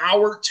know, an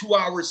hour, 2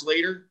 hours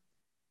later,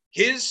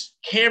 his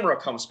camera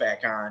comes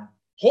back on.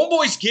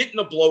 Homeboy's getting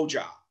a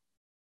blowjob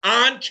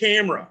on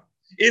camera.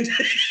 In Zoom.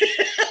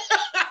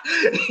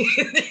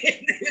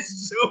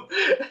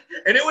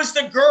 And it was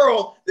the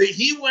girl that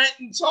he went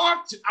and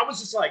talked to. I was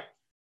just like,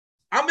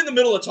 I'm in the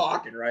middle of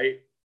talking,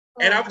 right?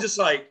 And I was just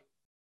like,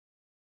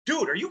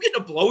 dude, are you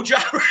getting a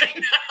blowjob right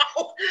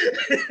now?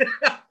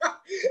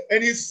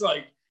 And he's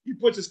like, he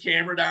puts his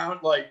camera down,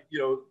 like,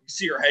 you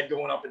see her head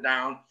going up and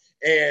down.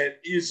 And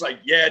he's like,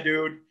 yeah,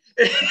 dude.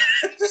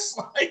 Just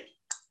like,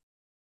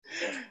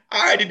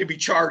 I need to be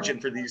charging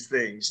for these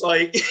things.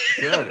 Like, you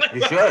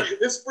should.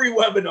 This free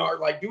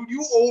webinar, like, dude,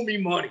 you owe me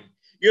money.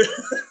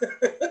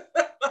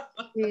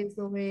 Jeez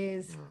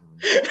Louise.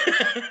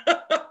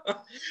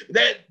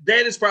 That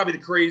is probably the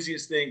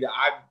craziest thing that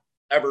I've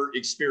ever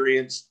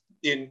experienced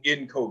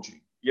in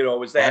coaching.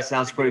 That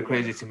sounds pretty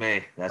crazy to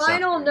me.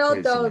 Final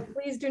note, though,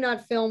 please do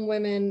not film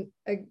women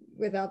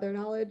without their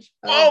knowledge.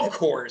 Of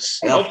course.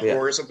 And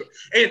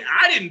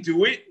I didn't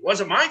do it.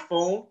 Wasn't my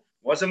phone.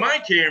 Wasn't my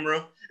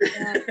camera.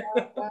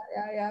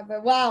 Yeah.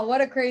 But wow,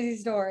 what a crazy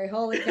story.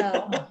 Holy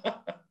cow.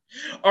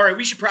 All right,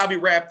 we should probably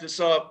wrap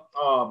this up.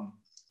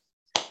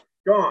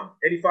 Dawn,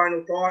 any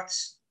final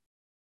thoughts?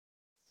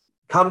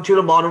 Come to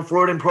the Modern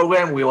Flirting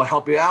program. We will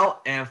help you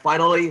out. And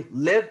finally,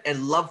 live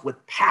and love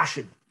with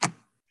passion.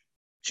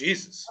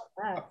 Jesus,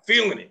 I'm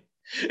feeling it.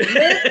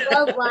 Live,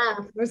 love, laugh.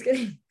 I was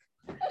kidding.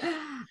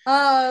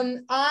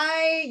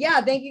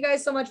 Thank you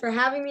guys so much for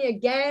having me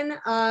again.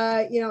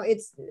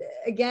 It's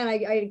again,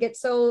 I get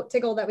so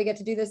tickled that we get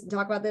to do this and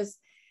talk about this,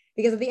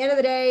 because at the end of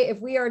the day, if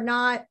we are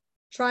not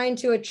trying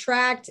to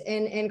attract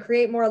and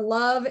create more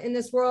love in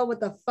this world, what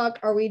the fuck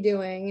are we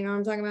doing? You know what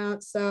I'm talking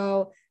about?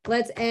 So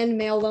let's end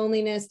male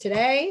loneliness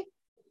today.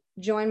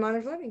 Join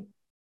Modern Flirting.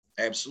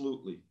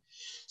 Absolutely.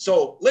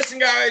 So listen,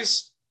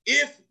 guys,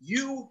 if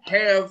you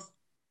have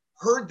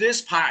heard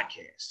this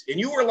podcast and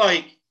you were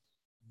like,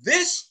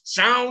 this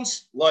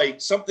sounds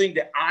like something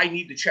that I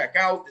need to check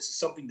out, this is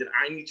something that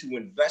I need to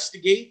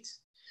investigate,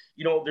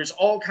 there's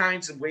all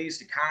kinds of ways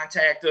to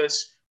contact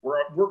us.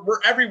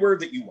 We're everywhere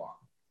that you are.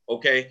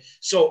 Okay.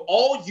 So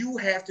all you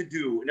have to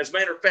do, and as a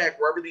matter of fact,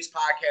 wherever these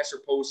podcasts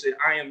are posted,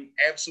 I am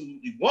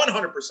absolutely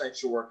 100%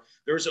 sure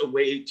there's a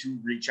way to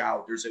reach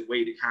out. There's a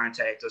way to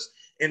contact us.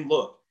 And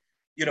look,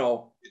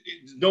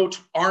 no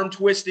arm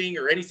twisting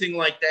or anything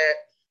like that.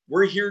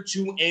 We're here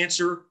to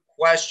answer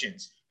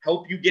questions,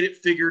 help you get it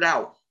figured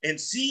out, and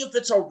see if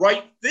it's a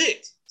right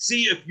fit.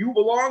 See if you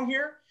belong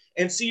here,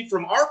 and see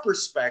from our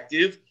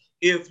perspective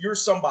if you're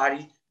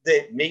somebody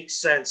that makes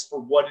sense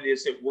for what it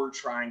is that we're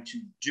trying to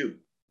do,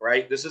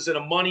 right? This isn't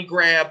a money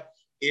grab.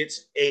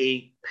 It's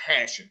a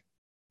passion.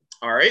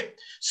 All right.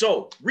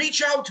 So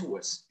reach out to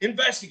us,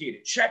 investigate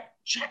it, check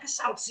us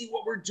out, see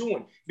what we're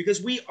doing,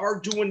 because we are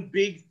doing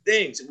big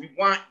things and we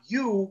want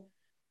you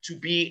to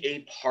be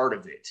a part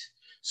of it.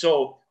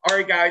 So, all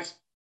right, guys,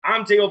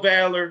 I'm Dale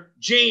Valor.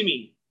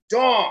 Jamie,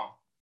 Dawn,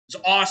 it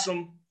was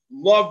awesome.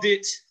 Loved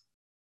it.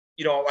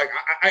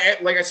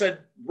 Like I said,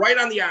 right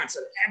on the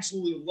onset,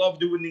 absolutely love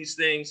doing these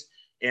things.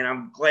 And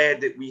I'm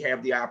glad that we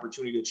have the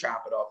opportunity to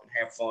chop it up and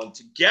have fun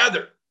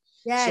together.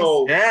 Yes.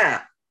 So,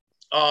 Yeah.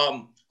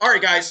 all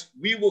right, guys,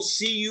 we will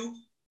see you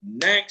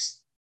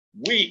next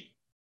week.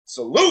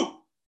 Salute.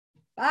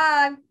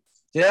 Bye.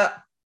 Yeah.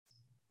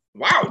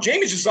 Wow,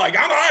 Jamie's just like,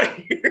 I'm out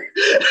of here.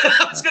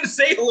 I was going to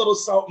say a little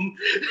something.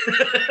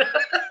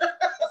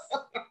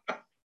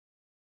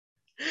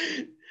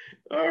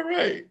 All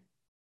right.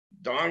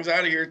 Dong's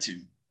out of here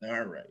too.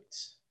 All right.